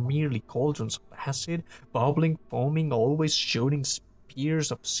that were merely cauldrons of acid, bubbling, foaming, always shooting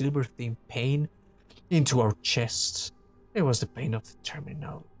spears of silver-themed pain into our chests. It was the pain of the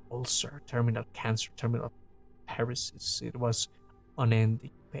terminal ulcer, terminal cancer, terminal paresis. It was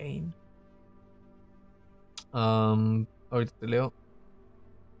unending pain. Ahorita te leo.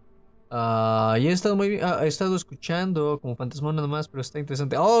 Y he estado escuchando como fantasmón nada más, pero está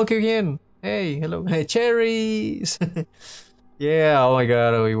interesante. Oh, qué bien. Hey, hello. Hey, cherries. Yeah, oh my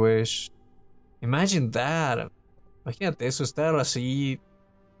god, we wish. Imagine that. Imagínate eso, estar así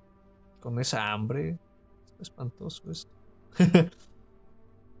con esa hambre. Está espantoso esto.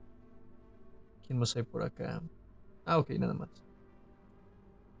 ¿Quién más hay por acá? Ah, ok, nada más.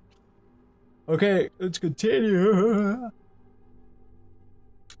 Okay, let's continue.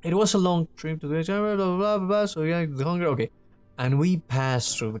 It was a long trip to the blah, blah, blah, so yeah, the hunger. Okay, and we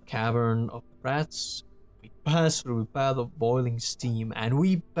passed through the cavern of rats. We passed through the path of boiling steam, and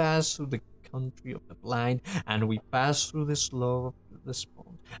we passed through the country of the blind, and we passed through the slough of the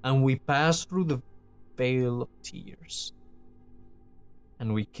spawn, and we passed through the vale of tears,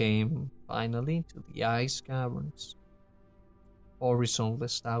 and we came finally to the ice caverns.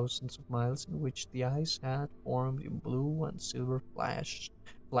 Horizonless thousands of miles in which the ice had formed in blue and silver flashes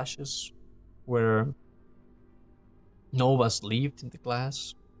where novas lived in the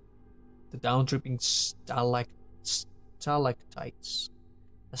glass, the down-dripping stalactites,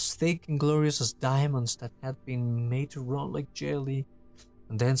 as thick and glorious as diamonds that had been made to run like jelly,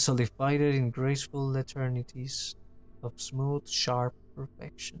 and then solidified in graceful eternities of smooth, sharp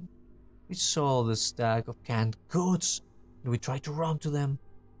perfection. We saw the stack of canned goods, and we tried to run to them.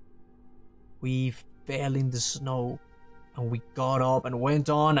 We fell in the snow, and we got up and went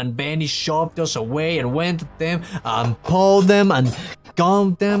on, and Benny shoved us away and went at them and pulled them and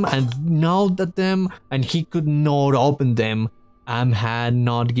gummed them and gnawed at them, and he could not open them. Am had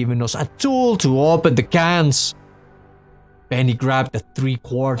not given us a tool to open the cans. Benny grabbed a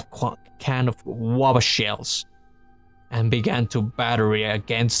 3-quart can of guava shells and began to batter it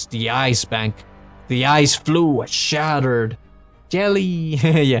against the ice bank. The ice flew, shattered. Jelly!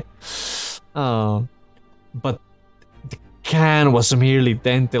 Yeah. Oh. But the can was merely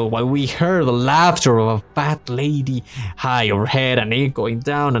dental, while we heard the laughter of a fat lady high overhead and echoing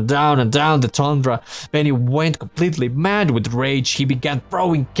down and down and down the tundra. Benny went completely mad with rage. He began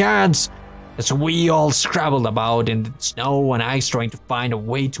throwing cans. as we all scrabbled about in the snow and ice trying to find a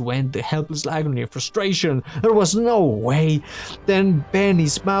way to end the helpless agony of frustration. There was no way. Then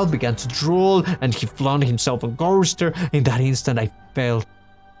Benny's mouth began to drool and he flung himself on Gorister. In that instant I felt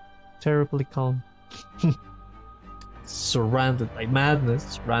terribly calm. Surrounded by madness,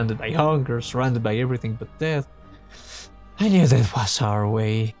 surrounded by hunger, surrounded by everything but death. I knew that was our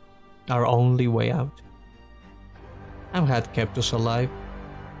way, our only way out. Am had kept us alive.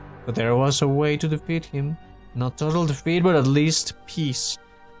 But there was a way to defeat him. Not total defeat, but at least peace.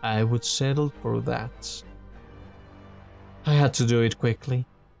 I would settle for that. I had to do it quickly.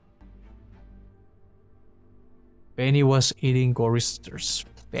 Benny was eating Gorister's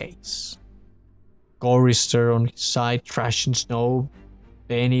face. Gorister on his side, trashing snow.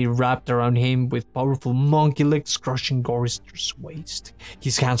 Benny wrapped around him with powerful monkey legs, crushing Gorister's waist.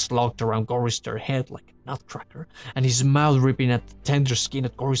 His hands locked around Gorister's head like a nutcracker, and his mouth ripping at the tender skin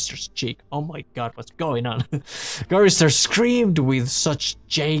at Gorister's cheek. Oh my god, what's going on? Gorister screamed with such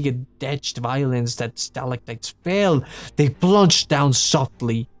jagged, edged violence that stalactites fell. They plunged down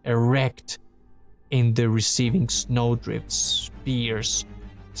softly, erect in the receiving snowdrifts, spears,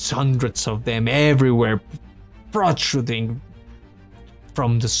 hundreds of them everywhere, protruding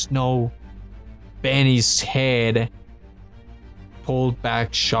from the snow. Benny's head pulled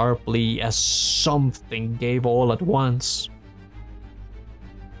back sharply as something gave all at once,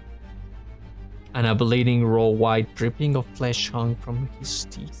 and a bleeding raw white dripping of flesh hung from his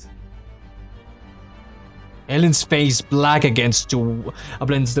teeth. Ellen's face black against the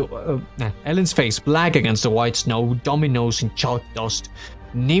white snow, dominoes in chalk dust.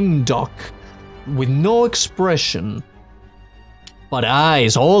 Nimdok with no expression, but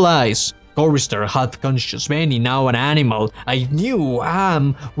eyes, all eyes. Gorister had conscious, Benny now an animal. I knew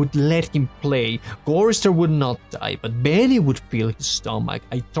Am would let him play. Gorister would not die, but Benny would feel his stomach.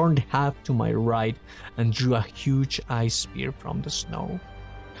 I turned half to my right and drew a huge ice spear from the snow.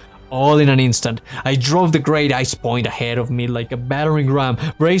 All in an instant, I drove the great ice point ahead of me like a battering ram,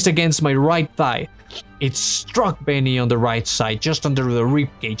 braced against my right thigh. It struck Benny on the right side, just under the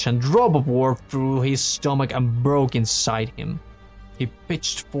ribcage, and drove upward through his stomach and broke inside him. He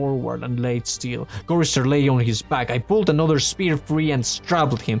pitched forward and laid still. Gorister lay on his back. I pulled another spear free and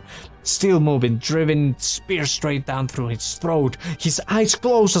straddled him. Still moving, driven spear straight down through his throat. His eyes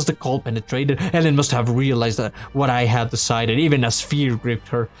closed as the cold penetrated. Ellen must have realized that what I had decided, even as fear gripped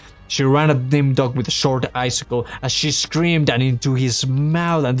her. She ran at Nimdok with a short icicle as she screamed, and into his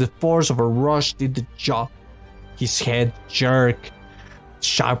mouth, and the force of her rush did the job. His head jerked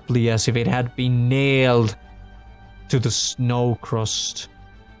sharply as if it had been nailed to the snow crust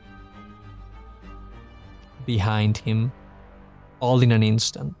behind him. All in an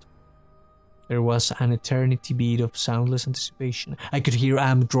instant. There was an eternity beat of soundless anticipation. I could hear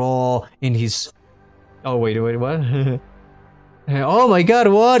Am draw in his... Oh, wait, what? Oh my god,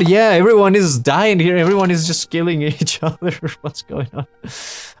 what? Yeah, everyone is dying here. Everyone is just killing each other. What's going on?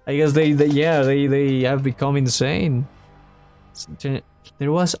 I guess they have become insane.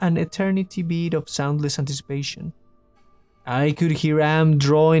 There was an eternity beat of soundless anticipation. I could hear Am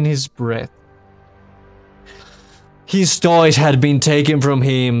drawing his breath. His toys had been taken from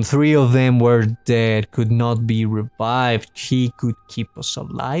him. 3 of them were dead, could not be revived. He could keep us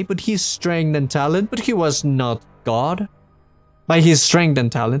alive, but his strength and talent, but he was not God. By his strength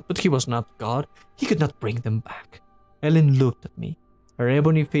and talent, but he was not God. He could not bring them back. Ellen looked at me, her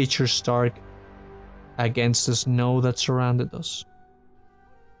ebony features stark against the snow that surrounded us.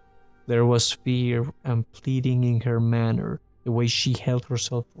 There was fear and pleading in her manner, the way she held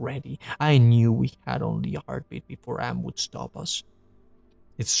herself ready. I knew we had only a heartbeat before Am would stop us.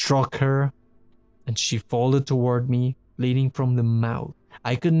 It struck her, and she folded toward me, bleeding from the mouth.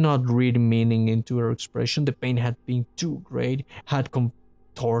 I could not read meaning into her expression. The pain had been too great, had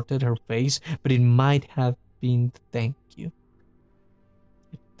contorted her face, but it might have been thank you.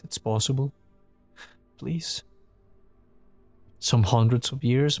 It's possible. Please. Some hundreds of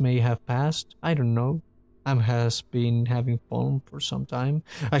years may have passed. I don't know. Am has been having fun for some time,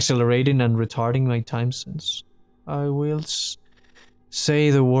 accelerating and retarding my time since. I will say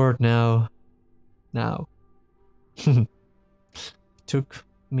the word now. Now. Took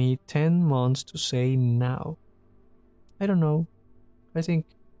me 10 months to say now. I don't know. I think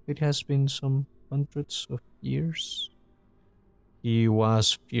it has been some hundreds of years. He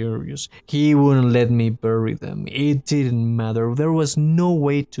was furious. He wouldn't let me bury them. It didn't matter. There was no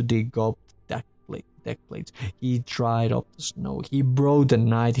way to dig up the deck plates. He dried up the snow. He broke the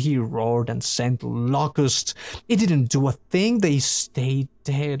night. He roared and sent locusts. It didn't do a thing. They stayed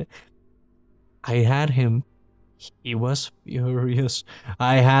dead. I had him. He was furious.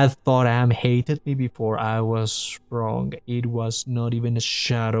 I had thought Am hated me before. I was wrong. It was not even a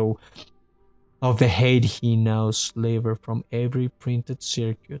shadow of the hate he now slavered from every printed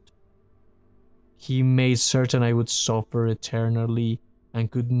circuit. He made certain I would suffer eternally and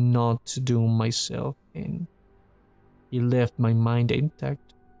could not doom myself in. He left my mind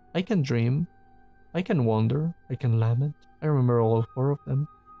intact. I can dream, I can wonder, I can lament. I remember all four of them.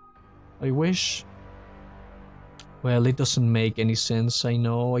 I wish. Well, it doesn't make any sense. I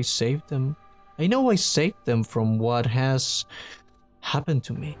know I saved them. I know I saved them from what has happened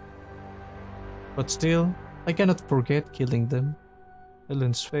to me. But still, I cannot forget killing them.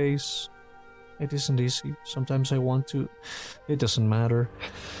 Ellen's face. It isn't easy. Sometimes I want to. It doesn't matter.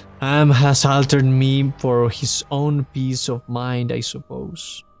 Am has altered me for his own peace of mind, I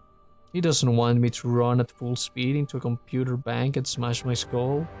suppose. He doesn't want me to run at full speed into a computer bank and smash my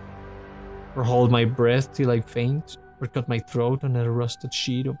skull, or hold my breath till I faint, or cut my throat on a rusted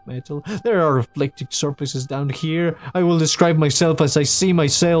sheet of metal. There are reflecting surfaces down here. I will describe myself as I see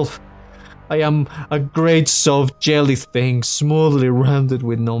myself. I am a great soft jelly thing, smoothly rounded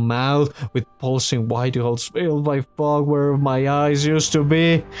with no mouth, with pulsing white holes filled by fog where my eyes used to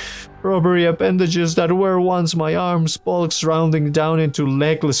be. Rubbery appendages that were once my arms, bulks rounding down into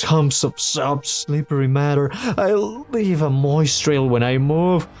legless humps of soft, slippery matter. I leave a moist trail when I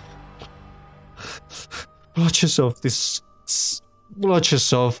move. Blotches of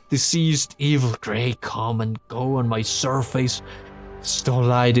diseased evil gray come and go on my surface.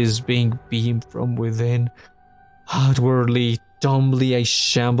 Starlight is being beamed from within. Outwardly, dumbly I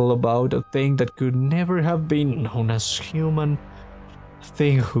shamble about a thing that could never have been known as human. A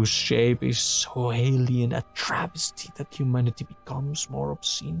thing whose shape is so alien, a travesty that humanity becomes more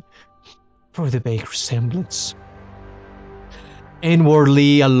obscene for the vague resemblance.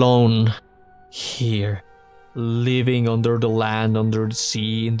 Inwardly alone, here, living under the land, under the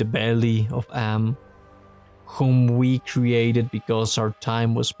sea, in the belly of Am, whom we created because our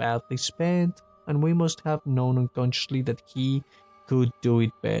time was badly spent, and we must have known unconsciously that he could do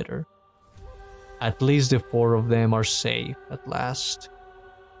it better. At least the four of them are safe at last.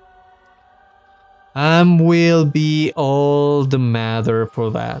 Am will be all the madder for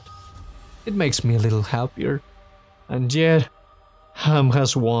that. It makes me a little happier. And yet, Ham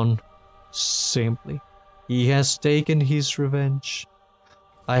has won. Simply, he has taken his revenge.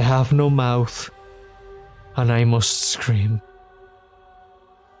 I have no mouth, and I must scream.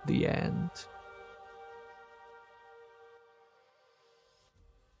 The end.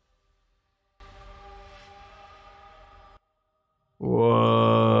 Whoa,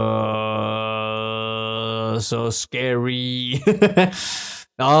 so scary.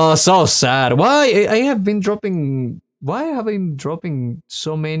 Oh, so sad. Why I have been dropping? Why have I been dropping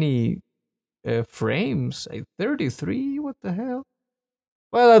so many frames? 33. What the hell?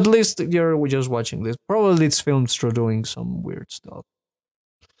 Well, at least you're just watching this. Probably it's filmed through doing some weird stuff.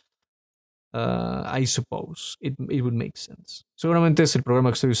 I suppose. It would make sense. Seguramente es el programa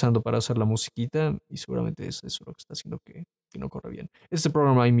que estoy usando para hacer la musiquita y seguramente es eso lo que está haciendo que no corre bien. It's the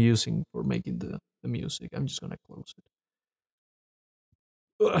program I'm using for making the music. I'm just gonna close it.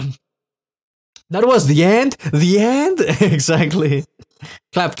 That was the end? The end? Exactly.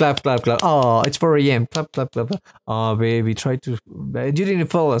 Clap, clap, clap, clap. Oh, it's 4 a.m. Clap, clap, clap, clap. Oh, baby, try to. You didn't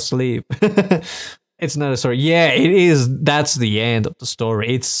fall asleep. It's not a story. Yeah, it is. That's the end of the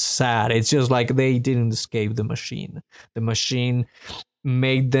story. It's sad. It's just like they didn't escape the machine. The machine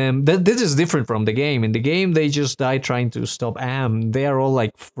made them. This is different from the game. In the game, they just died trying to stop Am. They are all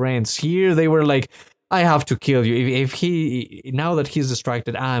like friends. Here, they were like, I have to kill you. If he. Now that he's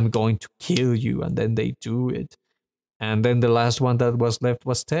distracted, I'm going to kill you. And then they do it. And then the last one that was left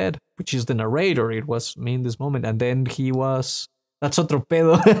was Ted, which is the narrator. It was me in this moment. And then he was. That's otro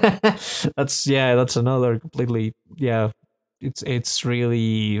pedo. That's another completely. Yeah. It's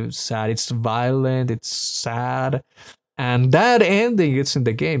really sad. It's violent. It's sad. And that ending, it's in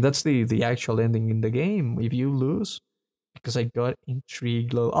the game. That's the actual ending in the game. If you lose. Because I got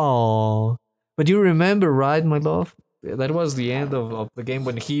intrigued. Oh. But you remember, right, my love? That was the end of the game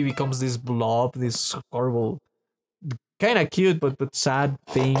when he becomes this blob, this horrible, kind of cute but sad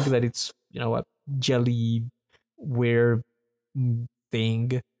thing that it's a jelly weird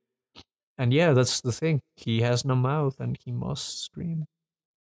thing. And yeah, that's the thing. He has no mouth and he must scream.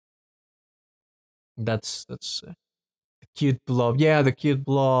 That's the cute blob. Yeah, the cute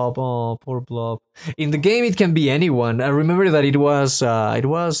blob. Oh, poor blob. In the game, it can be anyone. I remember that it was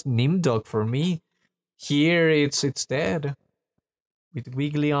Nimdog for me. Here, it's dead with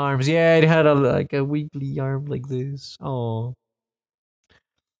wiggly arms. Yeah, it had like a wiggly arm like this. Oh,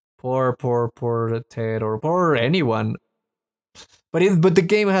 Poor Ted or poor anyone. But the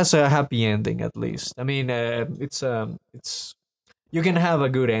game has a happy ending at least. I mean, it's you can have a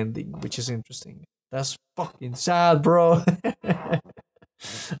good ending, which is interesting. That's fucking sad, bro.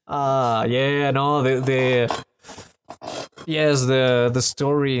 Yeah, no, the yes, the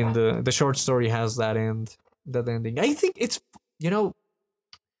story in the short story has that ending. I think it's you know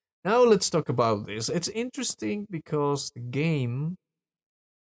now let's talk about this. It's interesting because the game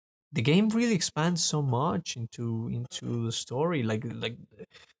really expands so much into the story. Like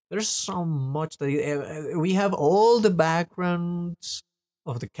there's so much that we have all the backgrounds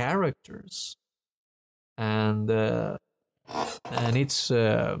of the characters and it's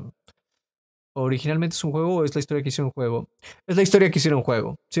originalmente es un juego o es la historia que hicieron un juego. Es la historia que hicieron un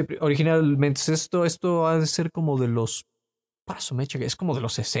juego. Sí, originalmente es esto ha de ser como de los paso mecha, es como de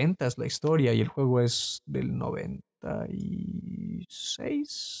los 60 la historia y el juego es del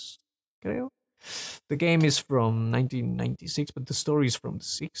 96, creo. The game is from 1996, but the story is from the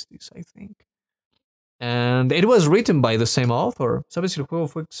 60s, I think. And it was written by the same author. ¿Sabes si el juego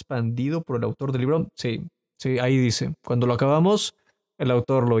fue expandido por el autor del libro? Sí, sí, ahí dice. Cuando lo acabamos, el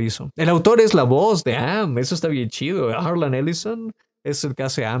autor lo hizo. El autor es la voz de Am, eso está bien chido. Harlan Ellison es el que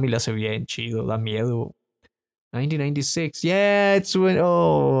hace Am y la hace bien chido, da miedo. 1996, yeah, it's when.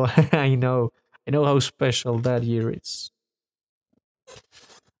 Oh, I know how special that year is.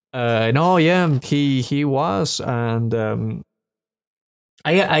 No, yeah, he was, and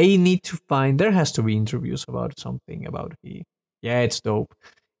I need to find. There has to be interviews about something about he. Yeah, it's dope.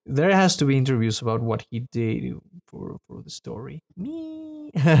 There has to be interviews about what he did for the story.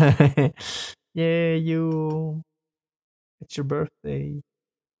 Me, yeah, you. It's your birthday.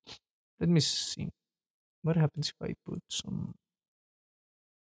 Let me see. What happens if I put some?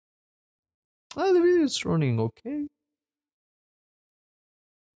 Oh, the video is running okay.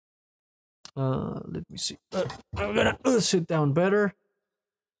 Let me see. I'm gonna sit down better.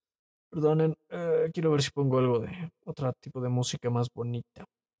 Perdonen, quiero ver si pongo algo de otro tipo de música más bonita.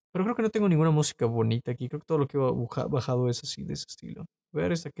 Pero creo que no tengo ninguna música bonita aquí. Creo que todo lo que he bajado es así, de ese estilo. A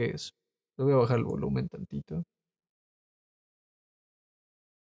ver, ¿esta qué es? Le voy a bajar el volumen tantito.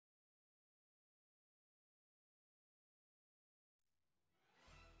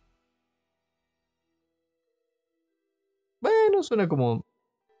 Bueno, suena como.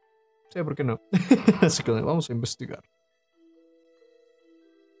 Sí, ¿por qué no? Así que vamos a investigar.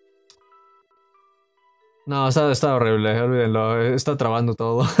 No, está horrible, olvídenlo. Está trabando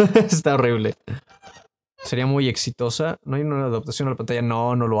todo. Está horrible. Sería muy exitosa. No hay una adaptación a la pantalla.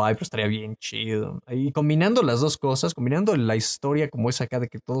 No, no lo hay, pero estaría bien chido. Y combinando las dos cosas, combinando la historia como es acá de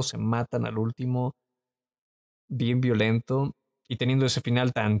que todos se matan al último, bien violento, y teniendo ese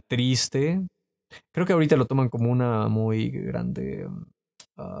final tan triste, creo que ahorita lo toman como una muy grande,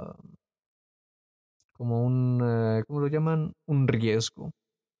 ah, como un, ¿cómo lo llaman? Un riesgo.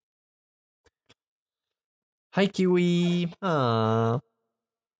 Hi Kiwi.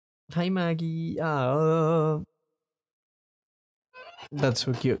 Hi Maggie. That's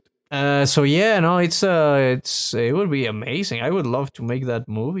so cute. So yeah, no, it would be amazing. I would love to make that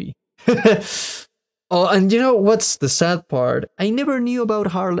movie. Oh, and you know what's the sad part? I never knew about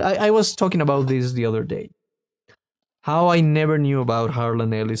Harlan. I was talking about this the other day. How I never knew about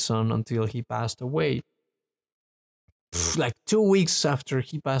Harlan Ellison until he passed away. Like 2 weeks after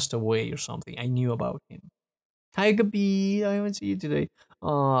he passed away or something, I knew about him. Hi, Gabi. I haven't seen you today.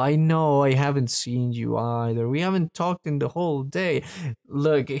 I know I haven't seen you either. We haven't talked in the whole day.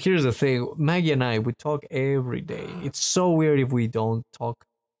 Look, here's the thing. Maggie and I, we talk every day. It's so weird if we don't talk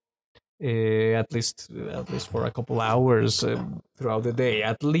at least for a couple hours throughout the day,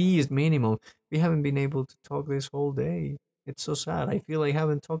 at least minimum. We haven't been able to talk this whole day. It's so sad. I feel I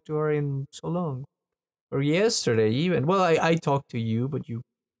haven't talked to her in so long, or yesterday even. Well, I talked to you, but you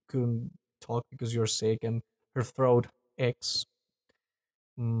couldn't talk because you're sick and her throat aches.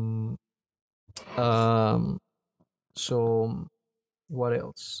 Mm, um. So what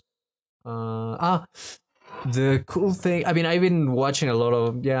else? The cool thing, I mean, I've been watching a lot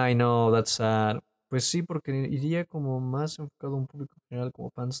of, yeah, I know, that's sad. Pues sí, porque iría como más enfocado a un público general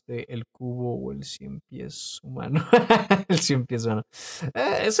como fans de El Cubo o el Cien Pies Humano. El Cien Pies Humano.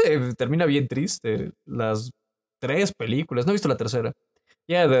 Ese termina bien triste. Las tres películas. No he visto la tercera.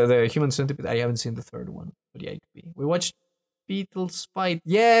 Yeah, the Human Centipede. I haven't seen the third one. But yeah, it could be. We watched Beatles Fight.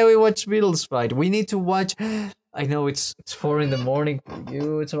 Yeah, we watched Beatles Fight. We need to watch. I know it's 4 in the morning for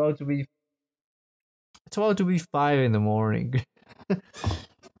you. It's about to be 5 in the morning.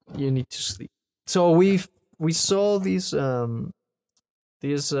 You need to sleep. So we saw this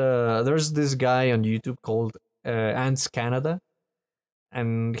there's this guy on YouTube called Ants Canada,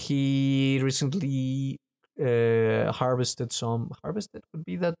 and he recently harvested some. Harvested, would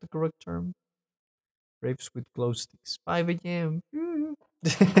be that the correct term? Grapes with glow sticks. 5 a.m.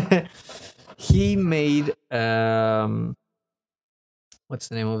 He made what's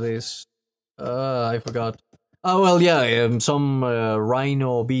the name of this? I forgot. Oh well, yeah, some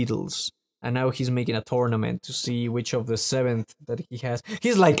rhino beetles, and now he's making a tournament to see which of the seventh that he has.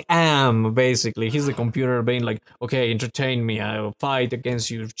 He's like basically. He's the computer being like, okay, entertain me. I will fight against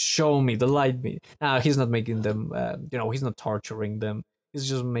you. Show me, delight me. Now he's not making them. He's not torturing them. He's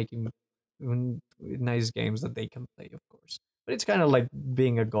just making nice games that they can play, of course. But it's kind of like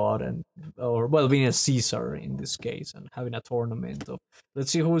being a god and, or well, being a Caesar in this case, and having a tournament of, let's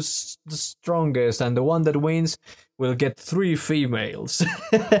see who's the strongest, and the one that wins will get 3 females.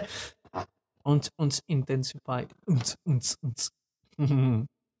 Uns intensified. Uns.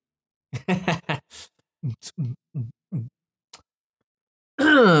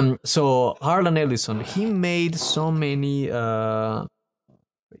 So Harlan Ellison, he made so many.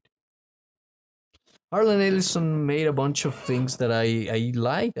 Harlan Ellison made a bunch of things that I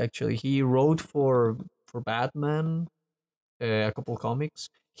liked. Actually, he wrote for Batman, a couple comics.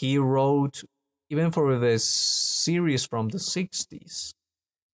 He wrote even for the series from the 60s.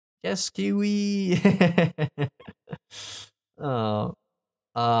 Yes, Kiwi. uh,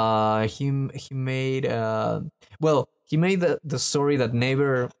 he made he made the story that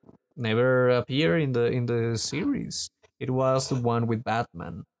never appeared in the series. It was the one with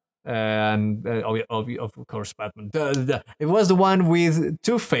Batman. And of course Batman. It was the one with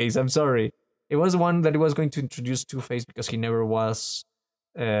Two Face. I'm sorry, it was the one that was going to introduce Two Face because uh, he never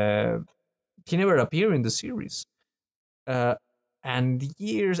appeared in the series. Uh, and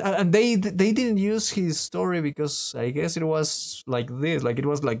years, and they didn't use his story because I guess it was like this, like it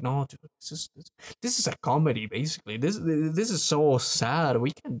was like, no, dude, this is a comedy basically. This is so sad. We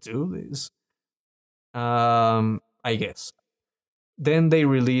can't do this. I guess. Then they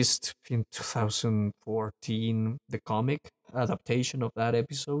released in 2014 the comic adaptation of that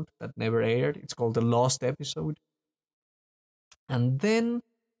episode that never aired. It's called The Lost Episode. And then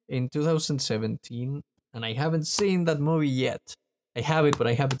in 2017, and I haven't seen that movie yet. I have it, but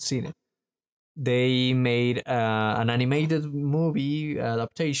I haven't seen it. They made an animated movie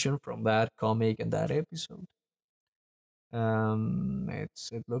adaptation from that comic and that episode.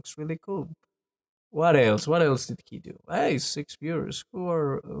 It looks really cool. What else? What else did he do? Hey, 6 viewers.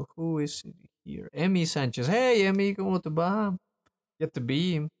 Who is here? Emmy Sanchez. Hey, Emmy, ¿cómo te va? Ya te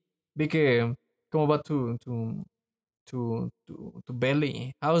vi. Vi que cómo va tu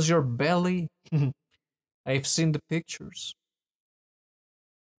belly. How's your belly? I've seen the pictures.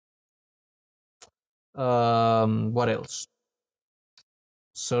 What else?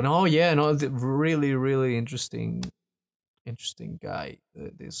 So no, yeah, no, really, really interesting guy.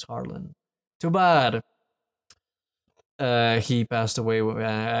 This Harlan. Too bad. He passed away.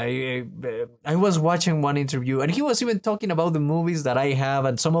 I was watching one interview, and he was even talking about the movies that I have,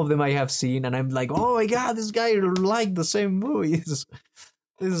 and some of them I have seen, and I'm like, oh my god, this guy liked the same movies.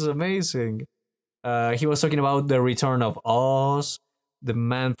 This is amazing. He was talking about The Return of Oz, The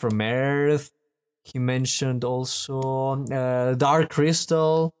Man from Earth. He mentioned also Dark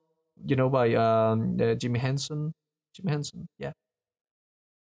Crystal, by Jimmy Henson. Jimmy Henson, yeah.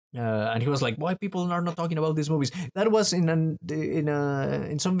 And he was like, "Why people are not talking about these movies?" That was in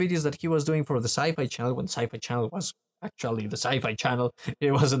some videos that he was doing for the Sci-Fi Channel when Sci-Fi Channel was actually the Sci-Fi Channel.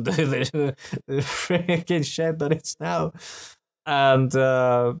 It wasn't the freaking shit that it's now. And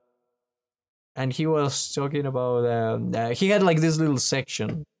he was talking about he had like this little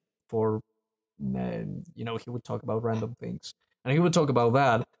section for he would talk about random things, and he would talk about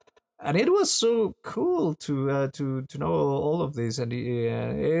that, and it was so cool to know all of this, and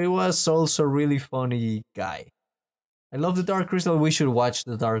it was also really funny guy. I love the Dark Crystal. We should watch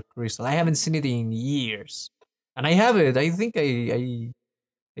the Dark Crystal. I haven't seen it in years, and I have it. I think I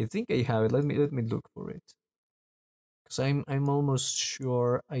have it. Let me look for it, because I'm almost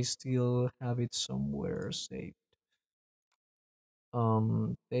sure I still have it somewhere saved.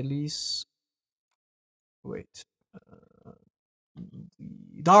 Delis. Wait. Uh,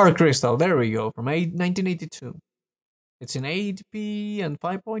 Dark Crystal. There we go. From 1982. It's in 8p and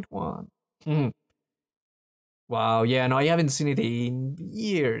 5.1. Wow, yeah, no, I haven't seen it in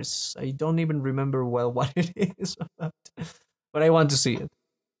years. I don't even remember well what it is about. But I want to see it.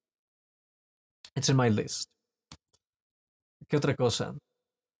 It's in my list. ¿Qué otra cosa?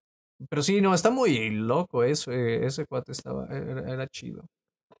 Pero sí, no, está muy loco eso. Ese cuate era chido.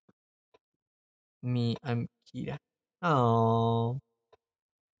 Me, I'm Kira. Oh,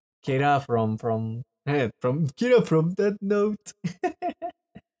 Kira from Kira from that note.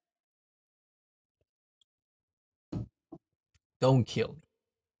 Don't kill me.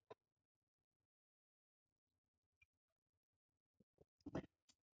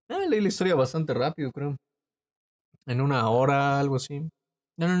 Leí la historia bastante rápido, creo. En una hora, algo así.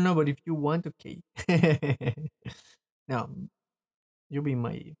 No, no, no, but if you want, okay. No, you be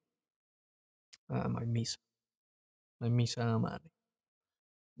my misa. My misa madre.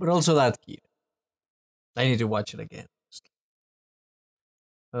 But also that kid. I need to watch it again.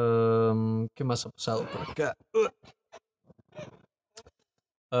 ¿Qué más ha pasado por acá?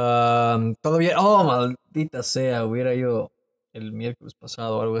 Todavía. Oh, maldita sea. Hubiera ido el miércoles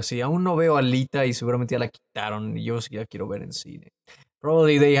pasado o algo así. Aún no veo a Alita y seguramente ya la quitaron. Y yo sí la quiero ver en cine.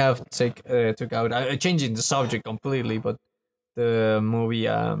 Probably they have took out. Changing the subject completely, but the movie.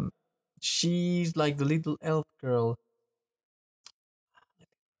 She's like the little elf girl.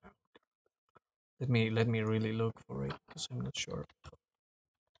 Let me really look for it because I'm not sure.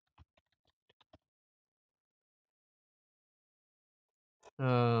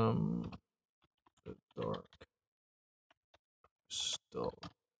 The dark stone.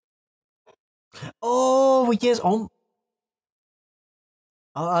 Oh yes.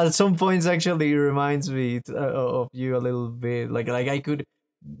 At some points, actually, reminds me of you a little bit. Like I could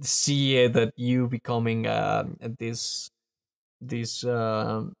see it that you becoming this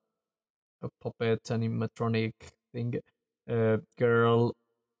a puppet animatronic thing, girl.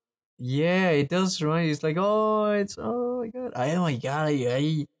 Yeah, it does remind you. It's like, oh my god, oh my god,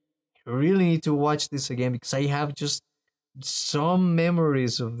 I really need to watch this again because I have just some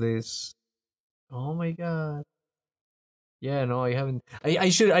memories of this. Oh my god. Yeah, no, I haven't. I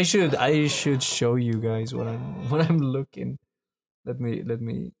should show you guys what I'm what I'm looking. Let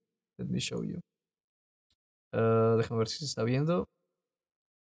me show you. Déjame ver si se está viendo.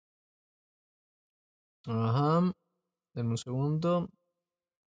 Ajá. Denme un segundo.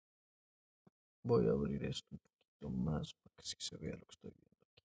 Voy a abrir esto un poquito más para que sí se vea lo que estoy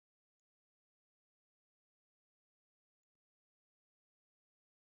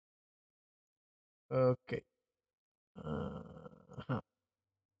viendo. Ok. Ajá.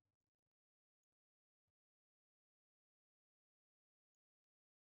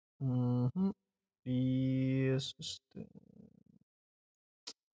 Ujú. Y es este.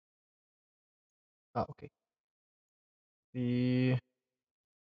 Ah, ok. Y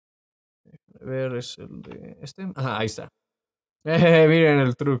déjame ver, es el de este. Ajá, ahí está. Miren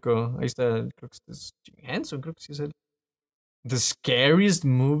el truco. Ahí está. Creo que este es Jim Henson. Creo que sí es él. The scariest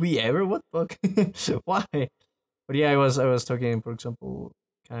movie ever? What the fuck? Why? But yeah, I was talking, for example,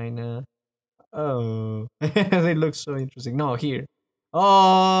 kinda. Oh, they look so interesting. No, here.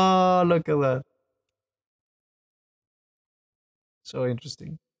 Oh, look at that. So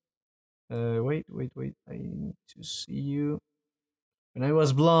interesting. Wait. I need to see you. When I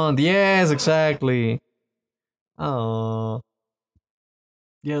was blonde. Yes, exactly. Oh,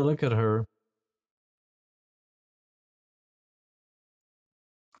 yeah. Look at her.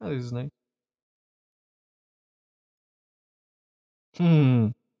 Oh, this is nice.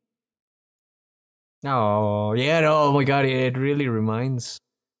 Hmm. Oh, yeah. No, oh my god. It really reminds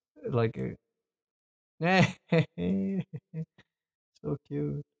like. So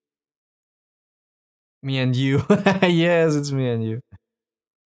cute. Me and you. Yes, it's me and you.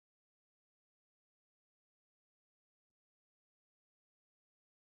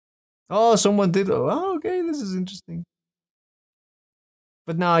 Oh, someone did. Oh, okay, this is interesting.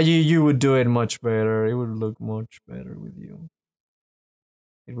 But now you would do it much better. It would look much better with you.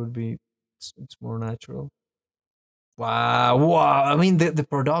 It would be. It's more natural. Wow, wow. I mean the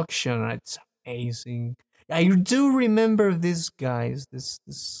production. It's amazing. I do remember this guys. This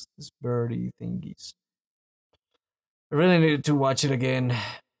birdie thingies. I really needed to watch it again.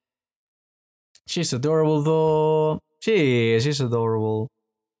 She's adorable though. She's adorable.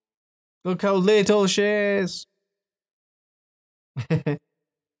 Look how little she is.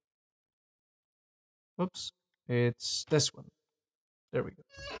 Oops. It's this one. There we go.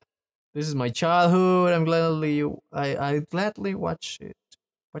 This is my childhood. I gladly watch it.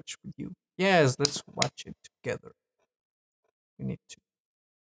 Watch with you. Yes, let's watch it together. We need to.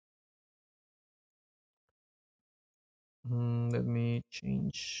 Let me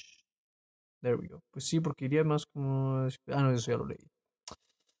change. There we go. Pues sí, porque iría más como. Ah, no, eso ya lo leí.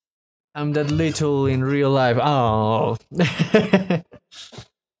 I'm that little in real life. Oh.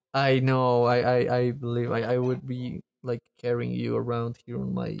 I know. I believe I would be like carrying you around here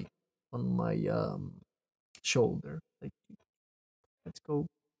on my shoulder. Like, let's go.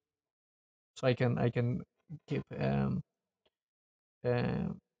 So I can keep um yeah,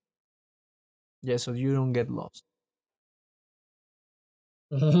 so you don't get lost.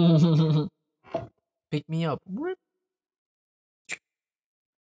 Pick me up.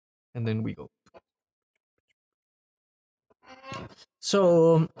 and then we go.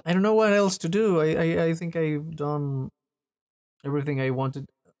 So I don't know what else to do. I think I've done everything I wanted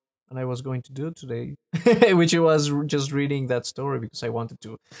and I was going to do today, which was just reading that story because I wanted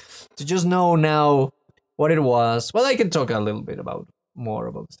to just know now what it was. Well, I can talk a little bit about more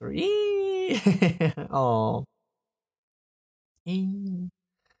about the story. Oh,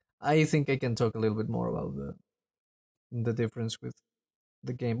 I think I can talk a little bit more about the difference with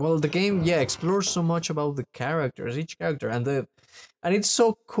the game. Well, the game, yeah, explores so much about the characters, each character, and it's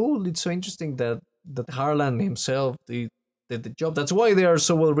so cool. It's so interesting that Harlan himself did the job. That's why they are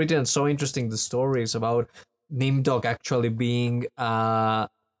so well written and so interesting. The stories about Nimdog actually being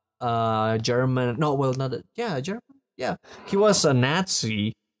German. No, well, not a, yeah, German. Yeah, he was a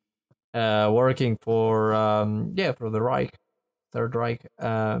Nazi, working for for the Reich, Third Reich,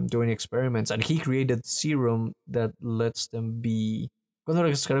 doing experiments, and he created serum that lets them be. ¿Cuándo lo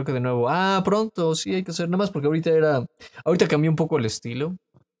descargo de nuevo? Ah, pronto, sí hay que hacer nada más porque ahorita cambió un poco el estilo.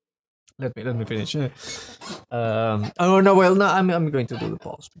 Let me finish. Oh no, well no, I'm going to do the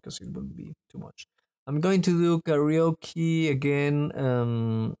pause because it will be too much. I'm going to do karaoke again.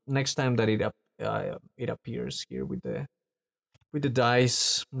 Next time that it appears here with the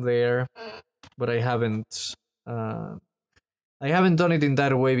dice there, but I haven't done it in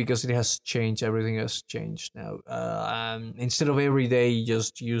that way because it has changed. Everything has changed now. Instead of every day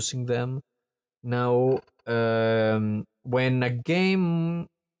just using them, now when a game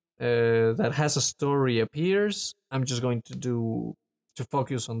that has a story appears, I'm just going to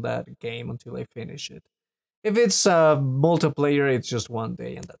focus on that game until I finish it. If it's multiplayer, it's just one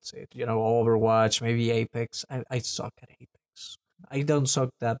day and that's it. You know, Overwatch, maybe Apex. I suck at Apex. I don't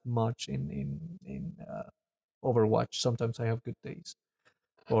suck that much in Overwatch. Sometimes I have good days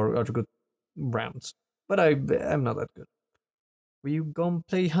or good rounds, but I'm not that good. Will you go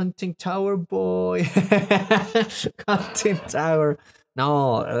play Hunting Tower, boy? Hunting Tower.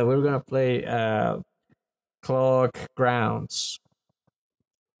 No, we're gonna play Clock Grounds.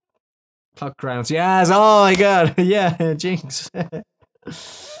 Clock Grounds. Yes. Oh my god. Yeah, Jinx.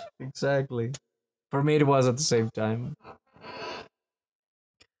 Exactly. For me, it was at the same time.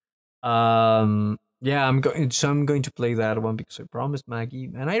 Yeah, I'm going to play that one because I promised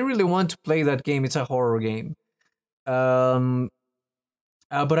Maggie, and I really want to play that game. It's a horror game. Um,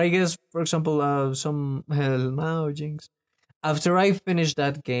 but I guess, for example, some hell no, Jinx. After I finish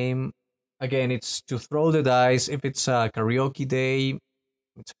that game, again, it's to throw the dice. If it's a karaoke day,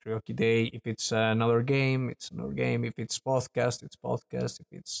 it's a karaoke day. If it's another game, it's another game. If it's podcast, it's podcast. If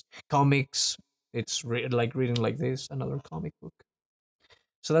it's comics, it's like reading like this, another comic book.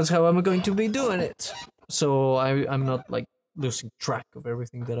 So that's how I'm going to be doing it. So I'm not like losing track of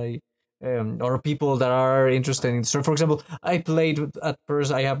everything that I or people that are interested in. So for example, I played at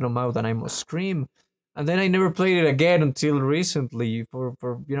first I Have No Mouth and I Must Scream, and then I never played it again until recently for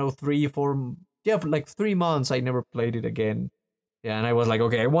 3 4 yeah for like 3 months I never played it again. Yeah, and I was like,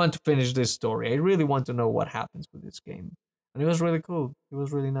 okay, I want to finish this story. I really want to know what happens with this game, and it was really cool. It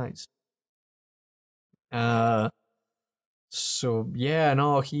was really nice. Uh, so yeah,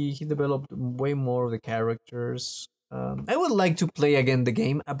 no, he developed way more of the characters. I would like to play again the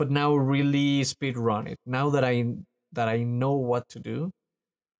game, but now really speed run it. Now that I know what to do,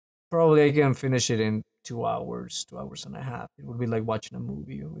 probably I can finish it in 2 hours, 2 hours and a half. It would be like watching a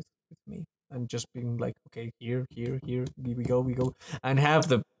movie with me and just being like, okay, here, we go, and have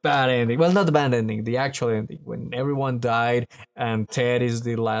the bad ending. Well, not the bad ending, the actual ending when everyone died and Ted is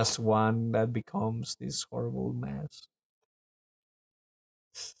the last one that becomes this horrible mess.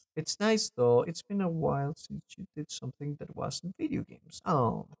 It's nice though. It's been a while since you did something that wasn't video games.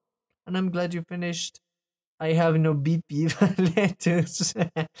 Oh, and I'm glad you finished. I have no beep beep lettuce.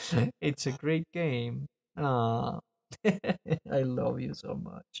 It's a great game. Ah, I love you so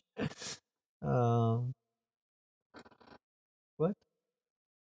much. Um, what?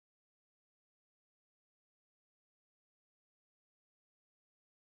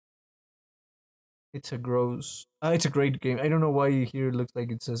 It's a gross. It's a great game. I don't know why here it looks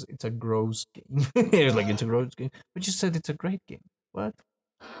like it says it's a gross game. It's like it's a gross game, but you said it's a great game. What?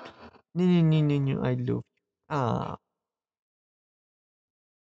 No, no, no, no, no. I love you. Ah.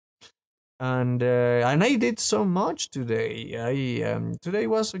 And I did so much today. I Today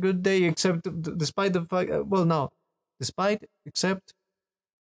was a good day, except despite the fact. Well, no, despite except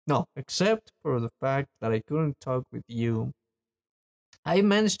no, except for the fact that I couldn't talk with you. I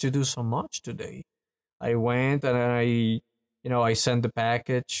managed to do so much today. I went and I sent the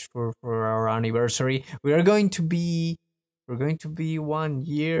package for our anniversary. We're going to be 1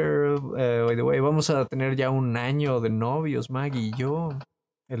 year. By the way, vamos a tener ya un año de novios, Maggie y yo.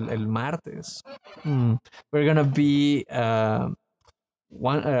 el martes. Hmm. We're gonna be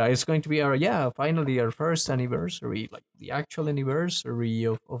one. It's going to be our, yeah, finally our first anniversary, like the actual anniversary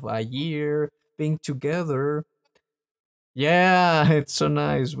of a year being together. Yeah, it's so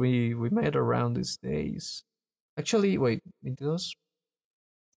nice. We met around these days. Actually, wait, 22,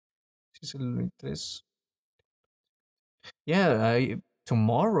 sí es el 23. Yeah,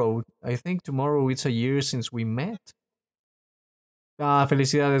 tomorrow. I think tomorrow it's a year since we met. Ah,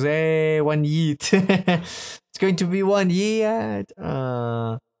 felicidades. Hey, one year. It's going to be one year.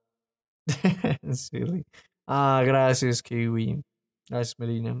 Silly. Ah, gracias, Kiwi. Gracias,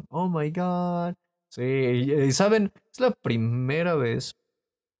 Melina. Oh my God. Sí, ¿saben? Es la primera vez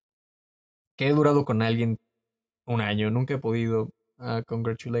que he durado con alguien un año. Nunca he podido. Ah,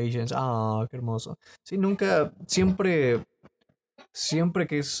 congratulations. Ah, qué hermoso. Sí, nunca, siempre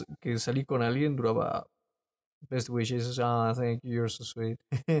que salí con alguien duraba best wishes. Ah, thank you, you're so sweet.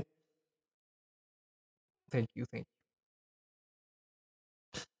 Thank you, thank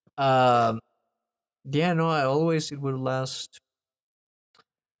you. Yeah, no, I always, it will last.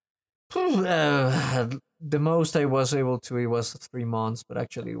 The most I was able to, it was 3 months, but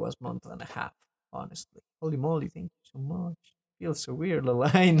actually it was month and a half, honestly. Holy moly, thank you so much. Feels so weird.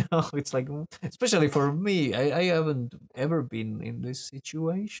 I know, it's like, especially for me, I haven't ever been in this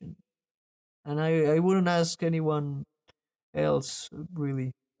situation. And I wouldn't ask anyone else,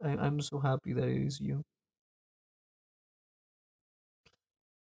 really. I'm so happy that it is you.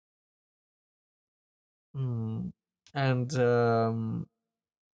 Hmm. And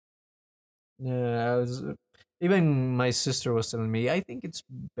yeah, even my sister was telling me, I think it's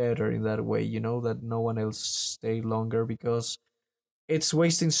better in that way, that no one else stay longer because it's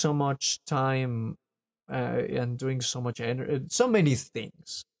wasting so much time and doing so much energy, so many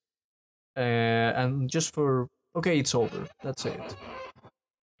things. And just for, okay, it's over. That's it.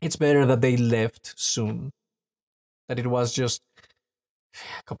 It's better that they left soon, that it was just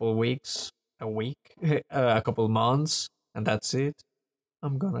a couple of weeks, a week, a couple of months, and that's it.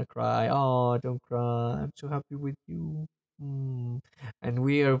 I'm gonna cry. Oh, don't cry. I'm so happy with you. Mm. And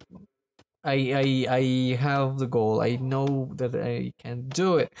we are. I have the goal. I know that I can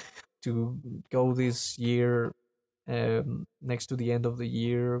do it to go this year, next to the end of the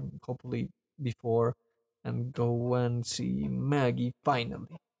year, hopefully before, and go and see Maggie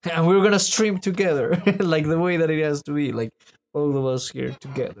finally. And we're gonna stream together, like the way that it has to be, like all of us here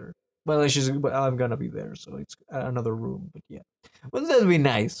together. Well, I'm gonna be there, so it's another room. But yeah, wouldn't that be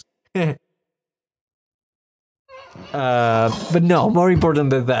nice? But no, more important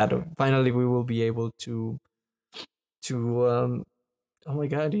than that, finally we will be able to oh my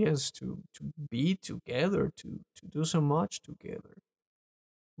God, yes, to be together, to do so much together.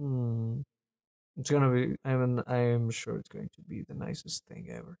 Hmm. It's gonna be. I am sure it's going to be the nicest thing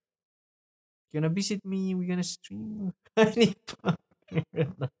ever. You gonna visit me? We're gonna stream. Honey Pop in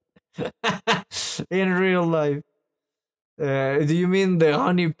real life. In real life. Do you mean the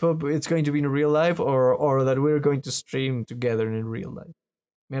honey pub? It's going to be in real life, or that we're going to stream together in real life?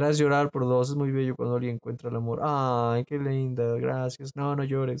 Me harás llorar por dos. Es muy bello cuando alguien encuentra el amor. Ay, qué linda. Gracias. No, no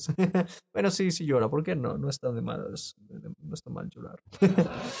llores. Bueno, sí, sí llora. ¿Por qué no? No está de mal. No está mal llorar.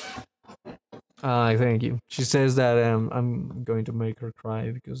 Thank you. She says that I'm going to make her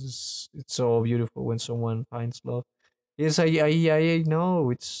cry because it's so beautiful when someone finds love. Yes, I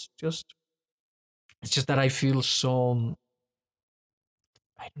know. It's just that I feel so,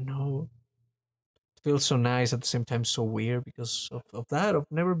 I don't know. It feels so nice at the same time so weird because of that, of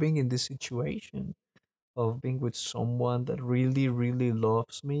never being in this situation, of being with someone that really really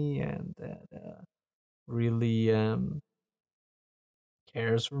loves me and that really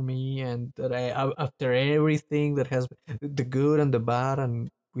cares for me, and that after everything that has the good and the bad, and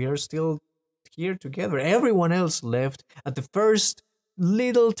we are still here together. Everyone else left at the first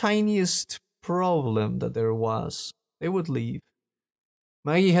little tiniest problem that there was. They would leave.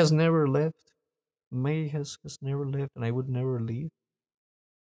 Maggie has never left. Maggie has never left, and I would never leave.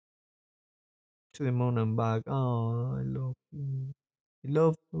 To the moon and back. Oh, I love you. I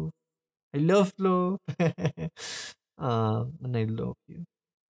love love. I love love. And I love you.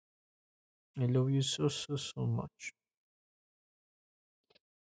 I love you so so so much.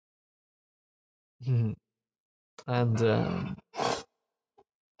 And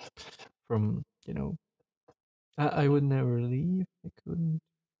from I would never leave. I couldn't.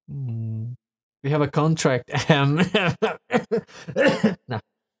 Hmm. We have a contract. No,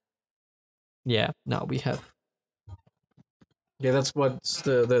 yeah, no, we have. Yeah, that's what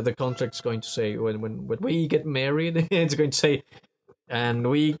the contract's going to say when we get married. It's going to say, and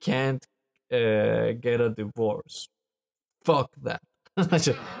we can't get a divorce. Fuck that.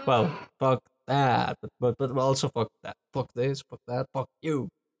 Well, fuck that, but also fuck that, fuck this, fuck that, fuck you,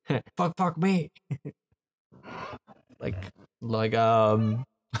 fuck me. Like like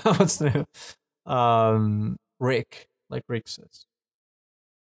what's the name? Rick, like Rick says.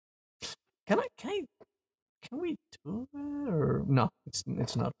 Can can we do that or no?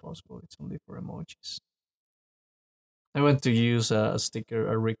 It's not possible. It's only for emojis. I went to use a sticker,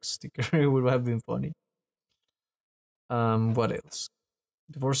 a Rick sticker. It would have been funny. What else?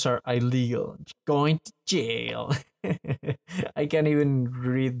 Divorce are illegal. Going to jail. I can't even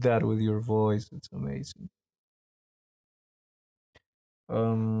read that with your voice. It's amazing.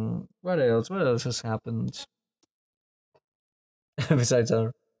 What else? What else has happened besides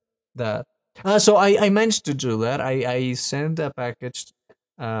that? So I managed to do that. I sent a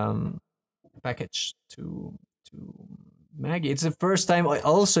um, package to Maggie. It's the first time.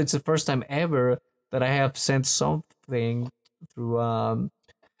 Also, it's the first time ever that I have sent something through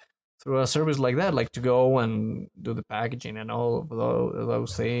through a service like that, like to go and do the packaging and all of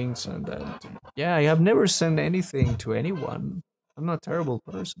those things. And yeah, I have never sent anything to anyone. I'm not a terrible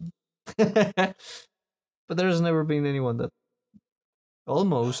person, but there's never been anyone that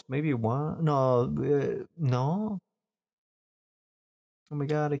almost maybe one. No, no. Oh my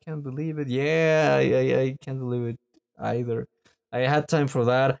god, I can't believe it. Yeah, I can't believe it either. I had time for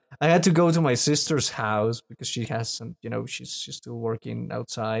that. I had to go to my sister's house because she has some, she's still working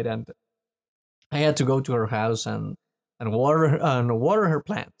outside, and I had to go to her house and water her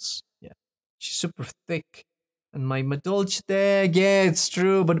plants. Yeah, she's super thick, and my Madolche deck. Yeah, it's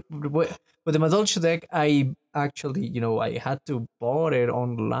true, but the Madolche deck, I actually I had to bought it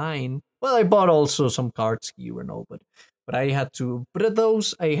online. Well, I bought also some cards here and all, but I had to. But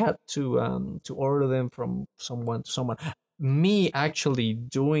those I had to order them from someone to someone. Me actually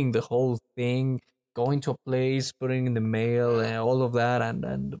doing the whole thing, going to a place, putting in the mail, and all of that,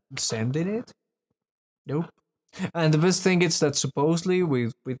 and sending it. Nope. And the best thing is that supposedly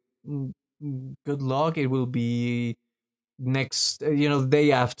with mm, good luck it will be next the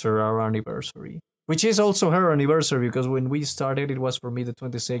day after our anniversary, which is also her anniversary because when we started it was for me the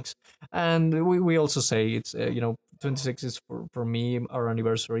 26th, and we also say it's 26 is for me our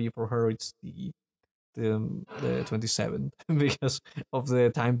anniversary, for her it's the 27th because of the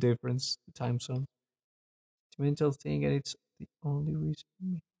time difference, the time zone. It's a mental thing, and it's the only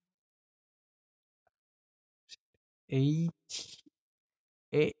reason. Eight.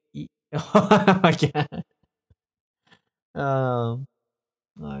 Oh my god. Um,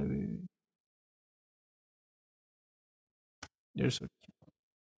 I you're so cute.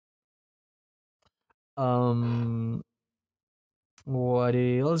 What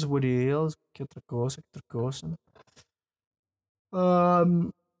else? What else? ¿Qué otra cosa? ¿Qué otra cosa?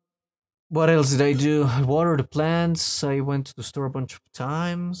 Um, what else did I do? I watered the plants. I went to the store a bunch of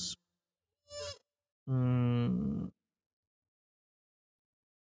times. Mm,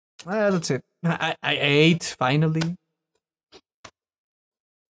 that's it. I ate finally.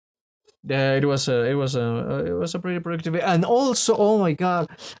 It was a pretty productive, and also, oh my god,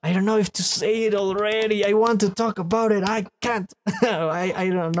 I don't know if to say it already. I want to talk about it. I can't. I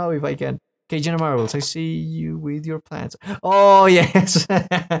don't know if I can. Okay, Jenna Marbles, I see you with your plants. Oh yes,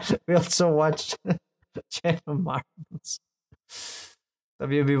 we also watched Jenna Marbles.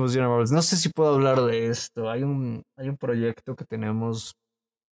 También vimos Jenna Marbles. No sé si puedo hablar de esto. Hay un proyecto que tenemos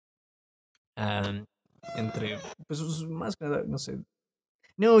um, entre, pues más que nada, no sé.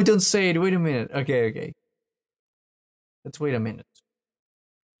 No, don't say it. Wait a minute. Okay, okay. Let's wait a minute.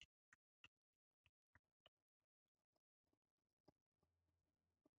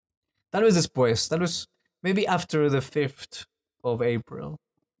 Tal vez después. Tal vez maybe after the 5th of April.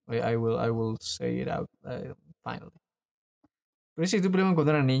 I will say it out finally. Pero si tú primero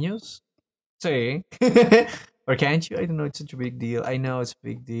encontrar a niños, sí. Or can't you? I don't know. It's such a big deal. I know it's a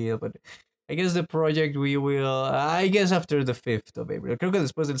big deal, but I guess the project we will. I guess after the 5th of April. Creo que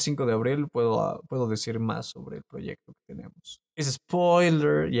después del 5 de abril puedo decir más sobre el proyecto que tenemos. Es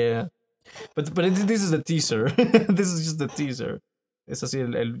spoiler, yeah. But this is the teaser. This is just the teaser. Es así,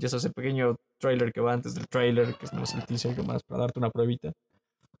 ya sabes, el pequeño trailer que va antes del trailer, que es más el teaser que más para darte una pruebita.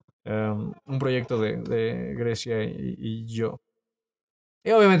 Un proyecto de Grecia y yo. Y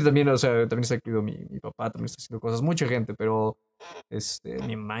obviamente también, o sea, también está incluido mi papá, también está haciendo cosas, mucha gente, pero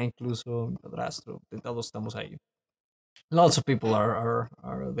mi mamá incluso, mi padrastro, todos estamos ahí. Lots of people are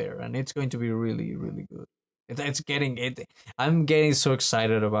there, and it's going to be really really good. It's getting it. I'm getting so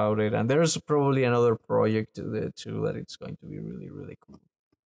excited about it, and there's probably another project too that it's going to be really really cool.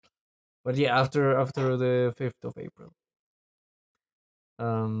 But yeah, after the 5th of April,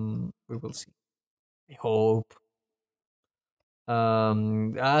 we will see. I hope.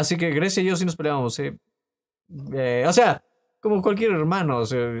 Así que Grecia y yo sí nos peleábamos, ¿eh? O sea, como cualquier hermano, o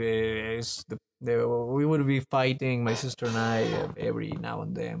sea, we would be fighting, my sister and I, every now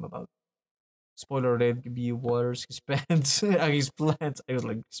and then about spoiler alert, be waters his pants, his plants. I was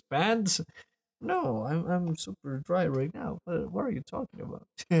like, his pants? No, I'm super dry right now. What are you talking about?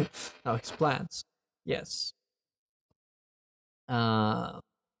 No, his plants. Yes. Uh,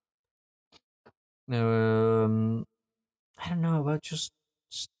 um, I don't know about just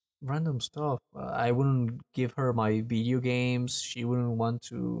random stuff. I wouldn't give her my video games. She wouldn't want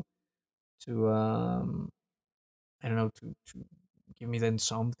to I don't know to give me then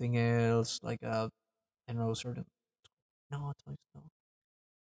something else like I don't know certain no toys no.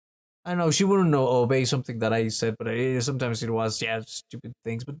 I don't know. She wouldn't know obey something that I said, but sometimes it was yeah stupid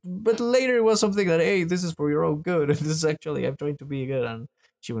things. But later it was something that hey, this is for your own good. This is actually I'm trying to be good, and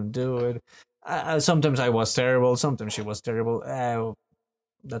she wouldn't do it. Sometimes I was terrible. Sometimes she was terrible.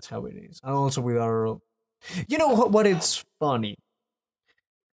 That's how it is. And also with our, you know what? It's funny.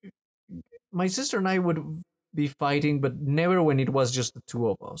 My sister and I would be fighting, but never when it was just the two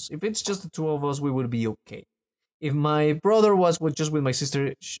of us. If it's just the two of us, we would be okay. If my brother was with just with my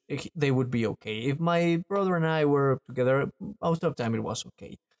sister, they would be okay. If my brother and I were together, most of the time it was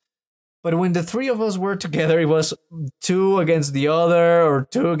okay. But when the three of us were together, it was two against the other, or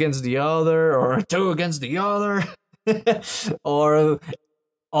two against the other, or two against the other, or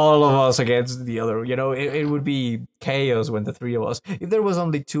all of us against the other. You know, it would be chaos when the three of us. If there was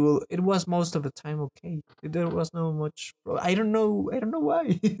only two, it was most of the time okay. There was no much. I don't know. I don't know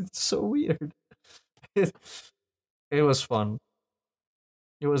why. It's so weird. It, it was fun.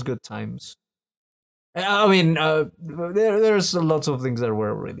 It was good times. I mean, there's lots of things that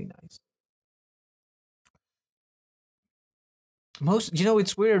were really nice. Most, you know,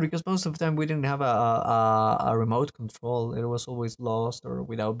 it's weird because most of the time we didn't have a remote control. It was always lost or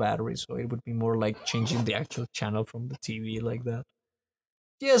without battery, so it would be more like changing the actual channel from the TV like that.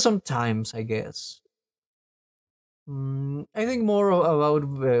 Yeah, sometimes I guess. I think more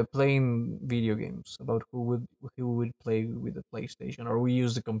about playing video games, about who would play with the PlayStation or we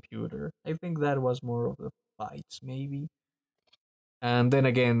use the computer. I think that was more of the fights, maybe. And then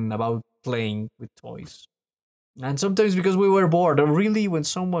again about playing with toys. And sometimes because we were bored. Really, when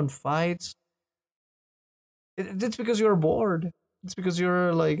someone fights, it's because you're bored. It's because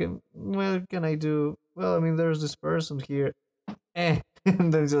you're like, what can I do? Well, I mean, there's this person here. And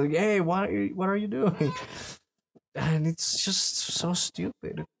then it's like, hey, what are you doing? And it's just so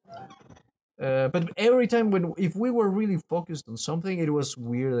stupid. But every time when if we were really focused on something, it was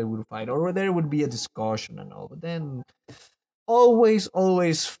weird they would fight, or there would be a discussion and all. But then always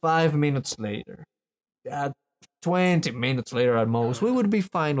 5 minutes later, at 20 minutes later at most, we would be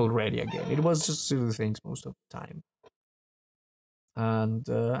fine already again. It was just silly things most of the time, and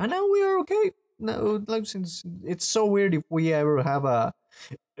now we are okay. No, like since it's so weird if we ever have a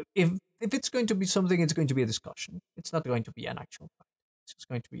if it's going to be something, it's going to be a discussion. It's not going to be an actual fight. It's just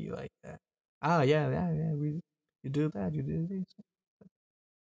going to be like, yeah. You do that, you do this.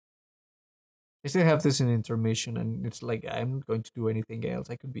 I still have this in intermission, and it's like I'm not going to do anything else.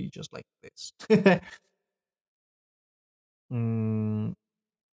 I could be just like this. mm,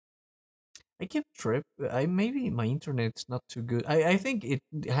 I keep trip. I maybe my internet's not too good. I think it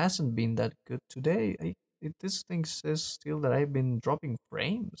hasn't been that good today. This thing says still that I've been dropping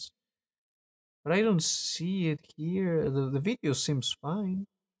frames, but I don't see it here. The video seems fine.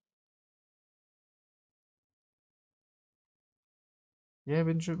 Yeah, I've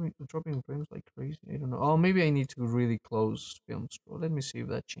been dropping frames like crazy. I don't know. Oh, maybe I need to really close film scroll. Let me see if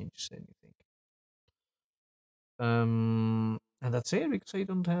that changes anything. And that's it because I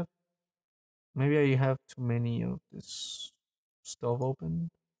don't have. Maybe I have too many of this stuff open.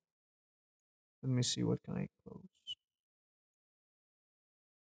 Let me see what can I close.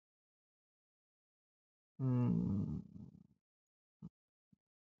 Hmm.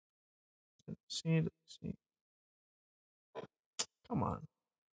 Let's see. Let's see. Come on.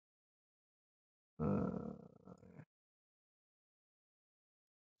 Uh,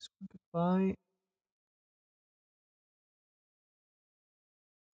 goodbye.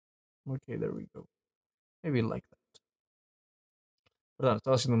 Okay, there we go. Maybe like that. Perdón,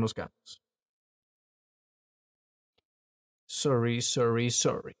 estaba haciendo unos cambios. Sorry.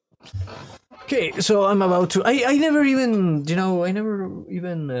 Okay, so I'm about to. I never even. I never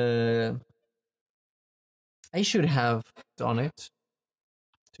even. I should have done it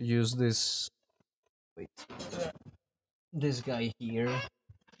to use this. Wait. This guy here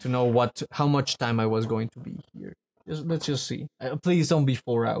to know how much time I was going to be here. Let's just see. Please don't be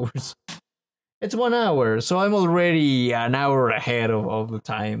 4 hours. It's 1 hour, so I'm already an hour ahead of the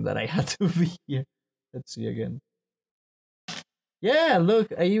time that I had to be here. Let's see again. Yeah,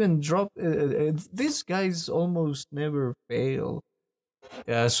 look, I even dropped. These guys almost never fail.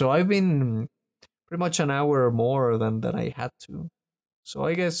 Yeah, so I've been pretty much an hour more than I had to. So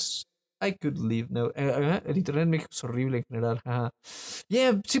I guess I could leave now. El internet en México es horrible en general. Jaja.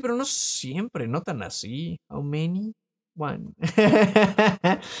 Yeah, sí, pero no siempre, no tan así. How many? One.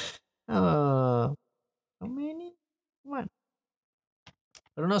 Ah, how many? One.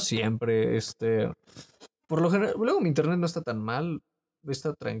 Pero no siempre, por lo general, luego mi internet no está tan mal,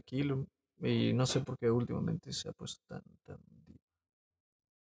 está tranquilo y no sé por qué últimamente se ha puesto tan.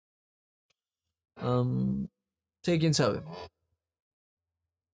 Sí, quién sabe.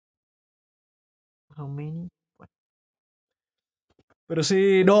 How many? Bueno. Pero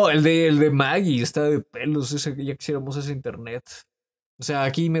sí, no, el de Maggie está de pelos, ya quisiéramos ese internet. O sea,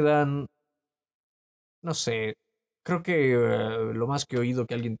 aquí me dan, no sé, creo que lo más que he oído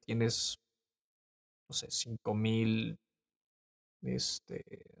que alguien tiene es, no sé, 5000, este,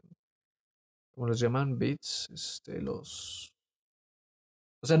 ¿cómo los llaman? Bits,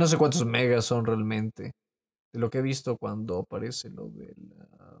 o sea, no sé cuántos megas son realmente. De lo que he visto cuando aparece lo del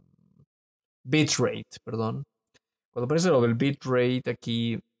bitrate, perdón. Cuando aparece lo del bitrate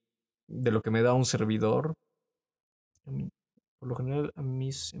aquí, de lo que me da un servidor, a mí, por lo general a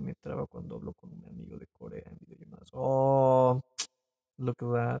mí se me traba cuando hablo con un amigo de Corea en videollamadas. Oh, look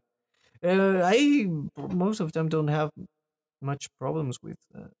at that. I most of the time don't have much problems with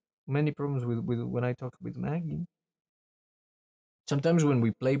many problems with when I talk with Maggie. Sometimes when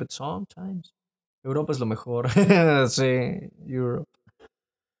we play, but sometimes Europa es lo mejor. Sí, Europe.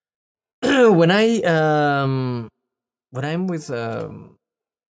 when I when I'm with no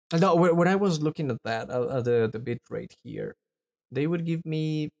when I was looking at that the bit rate here, they would give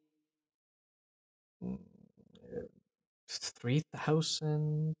me mm,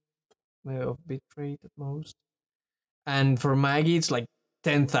 3000 of bit rate at most, and for Maggie it's like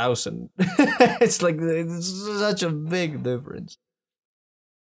 10,000. It's like it's such a big difference.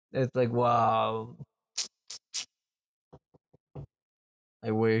 It's like wow,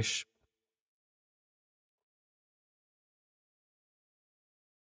 I wish.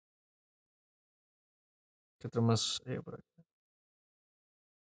 ¿Qué otro más hay por aquí?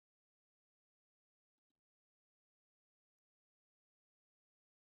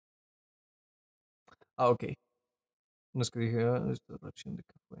 Ah, ok. No es que dije, esta reacción de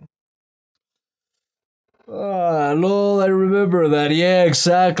café. Ah, lol, I remember that. Yeah,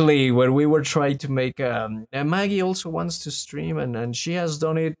 exactly. When we were trying to make and Maggie also wants to stream and she has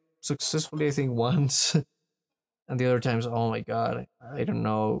done it successfully, I think, once. And the other times, oh my god, I don't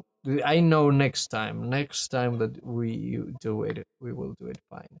know. I know next time that we do it, we will do it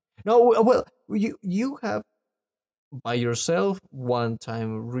fine. No, well, you have by yourself one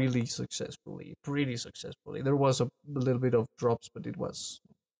time really successfully, pretty successfully. There was a little bit of drops, but it was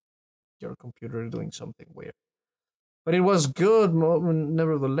your computer doing something weird. But it was good,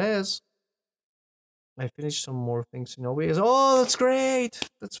 nevertheless. I finished some more things in OBS. Oh, that's great!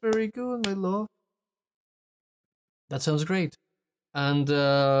 That's very good, my love. That sounds great. And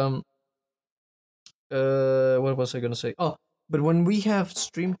what was I gonna say? Oh, but when we have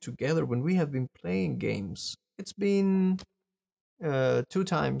streamed together, when we have been playing games, it's been two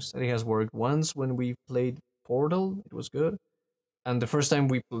times that it has worked. Once when we played Portal, it was good, and the first time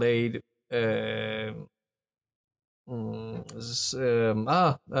we played Borderlands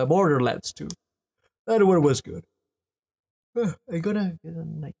 2. That one was good. I gotta get a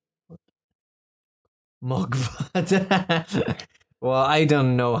night Mogvat. Well, I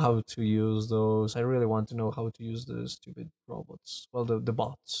don't know how to use those. I really want to know how to use the stupid robots. Well, the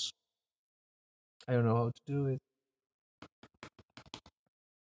bots. I don't know how to do it.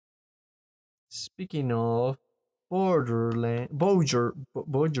 Speaking of Borderlands.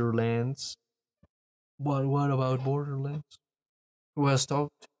 What about Borderlands? Who has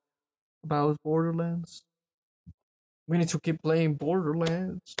talked about Borderlands? We need to keep playing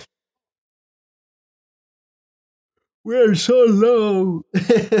Borderlands. We're so low.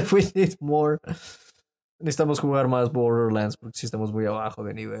 We need more. Necesitamos jugar más Borderlands porque si estamos muy abajo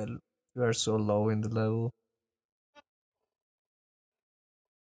de nivel. We are so low in the level.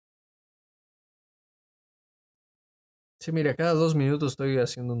 Sí, mira, cada 2 minutos estoy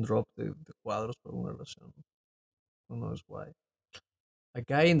haciendo un drop de cuadros por una razón. Who knows why. A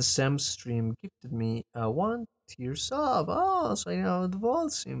guy in Sam's stream gifted me a 1 tier sub. Oh, so I now have the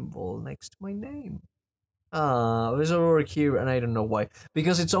vault symbol next to my name. Ah, there's a over here, and I don't know why.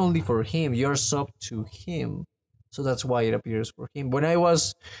 Because it's only for him. You're sub to him. So that's why it appears for him. When I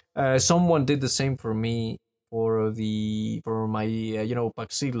was, someone did the same for me for my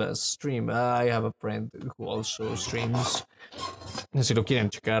Paxila's stream. I have a friend who also streams. Si lo quieren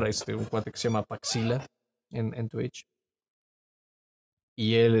checar, un cuate que se llama Paxila en Twitch.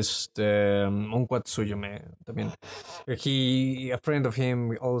 Y él un cuate suyo también. A friend of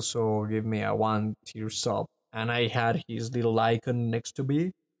him also gave me a 1 tier sub, and I had his little icon next to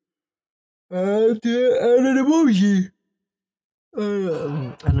me, and an emoji,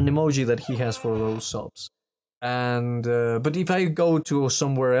 that he has for those subs. And but if I go to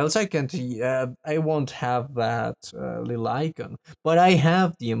somewhere else, I can't. I won't have that little icon. But I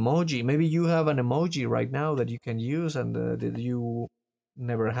have the emoji. Maybe you have an emoji right now that you can use and that you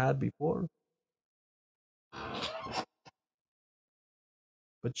never had before.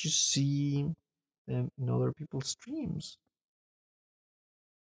 But you see them in other people's streams.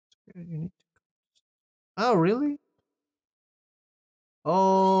 You need to... Oh, really?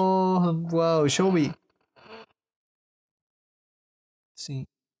 Oh, wow! Show me. See.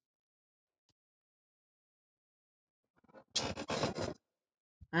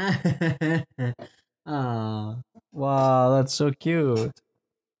 Ah, wow! That's so cute.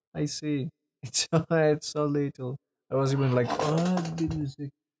 I see. It's so little. I was even like, what did you say?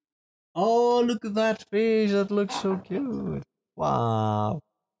 Oh, look at that fish. That looks so cute. Wow.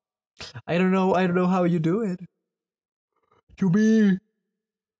 I don't know. I don't know how you do it. To be.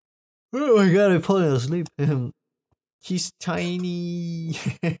 Oh my god! I'm falling asleep. He's tiny.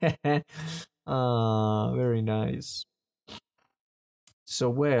 Ah, very nice. So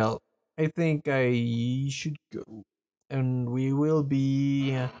well, I think I should go, and we will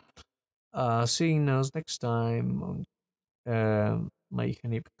be seeing us next time on my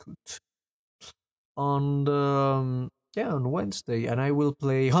Hanipkut on on Wednesday, and I will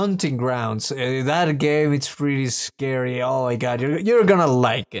play Hunting Grounds. That game, it's pretty scary. Oh my god, you're gonna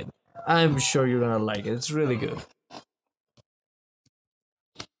like it. I'm sure you're gonna like it. It's really good.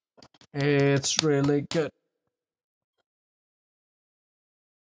 It's really good.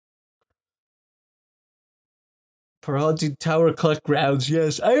 For Haunted Tower Clock Grounds,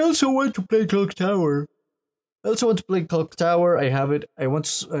 yes. I also want to play Clock Tower. I also want to play Clock Tower. I have it. I want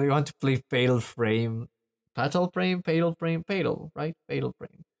to play Fatal Frame. Fatal Frame? Fatal Frame? Fatal, right? Fatal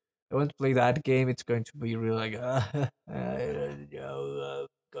Frame. I want to play that game. It's going to be really like, I don't know, I'm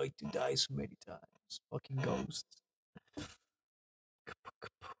going to die so many times. Fucking ghosts.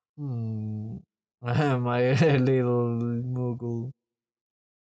 Hmm. My little Moogle.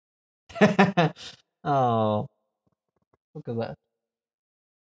 Oh, look at that.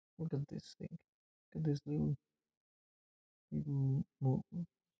 Look at this thing. Look at this little Moogle.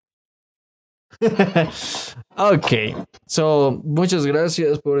 Ok, so muchas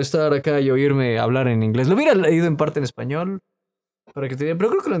gracias por estar acá y oírme hablar en inglés. Lo hubiera leído en parte en español para que te... pero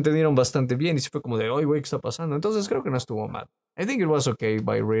creo que lo entendieron bastante bien y se fue como de, oye, güey, ¿qué está pasando? Entonces creo que no estuvo mal. I think it was okay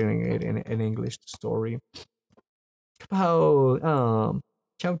by reading it in English story. Chao,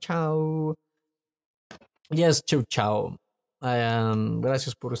 chao. Yes, chao, chao.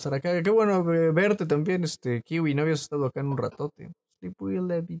 Gracias por estar acá. Qué bueno verte también, Kiwi. No habías estado acá en un ratote. Sleep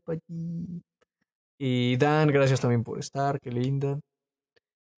well, everybody. Y Dan, gracias también por estar, qué linda.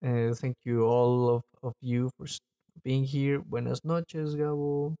 Thank you all of you for being here. Buenas noches,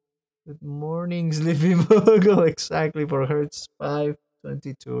 Gabo. Good morning, Sleepy Mogo. Exactly, for her it's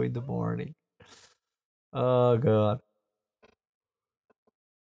 5:22 in the morning. Oh god.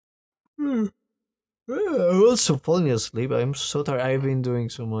 I'm also falling asleep. I'm so tired. I've been doing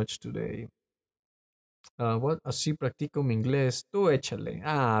so much today. What? Así practico mi inglés. Tú échale.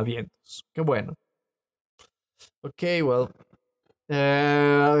 Ah, vientos. Qué bueno. Okay, well,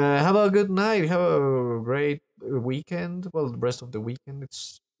 have a good night. Have a great weekend. Well, the rest of the weekend.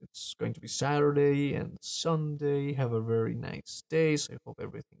 It's going to be Saturday and Sunday. Have a very nice day. So I hope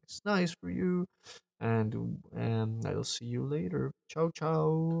everything is nice for you. And I'll see you later. Ciao,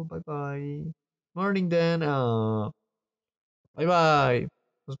 ciao. Bye, bye. Morning, then. Bye, bye.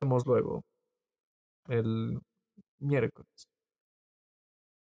 Nos vemos luego. El miércoles.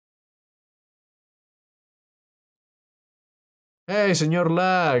 Hey, señor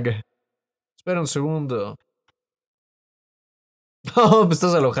Lag. Espera un segundo. Oh, me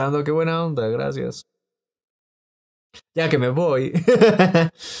estás alojando. Qué buena onda. Gracias. Ya que me voy.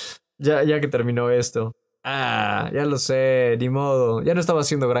 Ya que terminó esto. Ah, ya lo sé, ni modo. Ya no estaba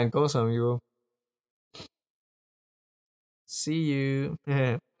haciendo gran cosa, amigo. See you.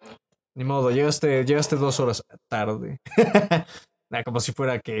 Ni modo, llegaste 2 horas tarde. Como si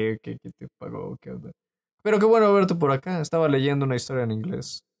fuera que te pagó, qué onda. Pero qué bueno verte por acá. Estaba leyendo una historia en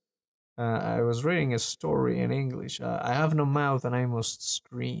inglés. I was reading a story in English. I have no mouth and I must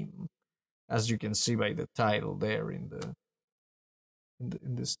scream, as you can see by the title there in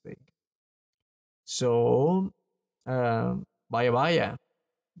this thing. So, vaya vaya,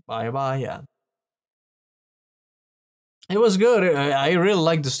 vaya vaya. It was good. I really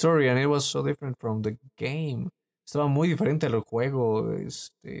liked the story and it was so different from the game. Estaba muy diferente al juego,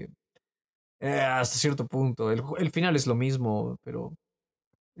 hasta cierto punto. El final es lo mismo, pero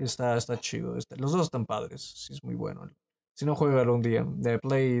está chido. Los dos están padres. Sí, es muy bueno. Si no, juega un día.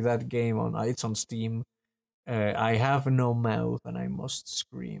 Play that game on. It's on Steam. I have no mouth and I must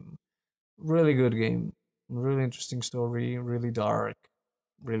scream. Really good game. Really interesting story. Really dark.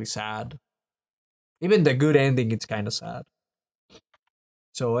 Really sad. Even the good ending, it's kind of sad.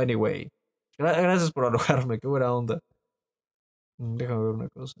 So, anyway. Gracias por alojarme. Qué buena onda. Déjame ver una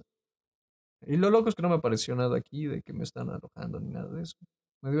cosa. Y lo loco es que no me apareció nada aquí de que me están alojando ni nada de eso.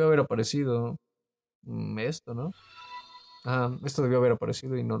 Me debió haber aparecido esto, ¿no? Ah, esto debió haber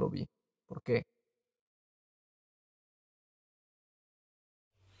aparecido y no lo vi. ¿Por qué?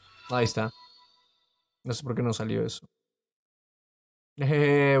 Ahí está. No sé por qué no salió eso.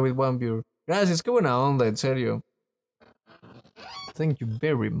 With one viewer. Gracias, qué buena onda, en serio. Thank you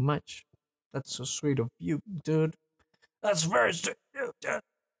very much. That's so sweet of you, dude. That's very sweet of you, dude.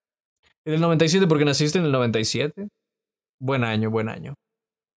 ¿En el 97 porque naciste en el 97? Buen año, buen año.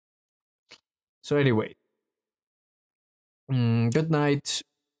 So anyway. Good night.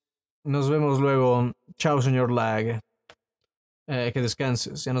 Nos vemos luego. Chao, señor Lag. Que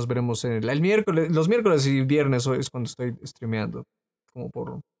descanses. Ya nos veremos el miércoles. Los miércoles y viernes hoy es cuando estoy streameando. Como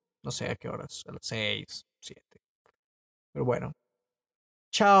por no sé a qué horas. A las 6, 7. Pero bueno.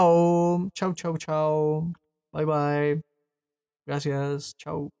 Chao. Chao, chao, chao. Bye bye. Gracias.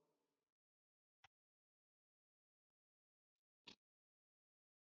 Chao.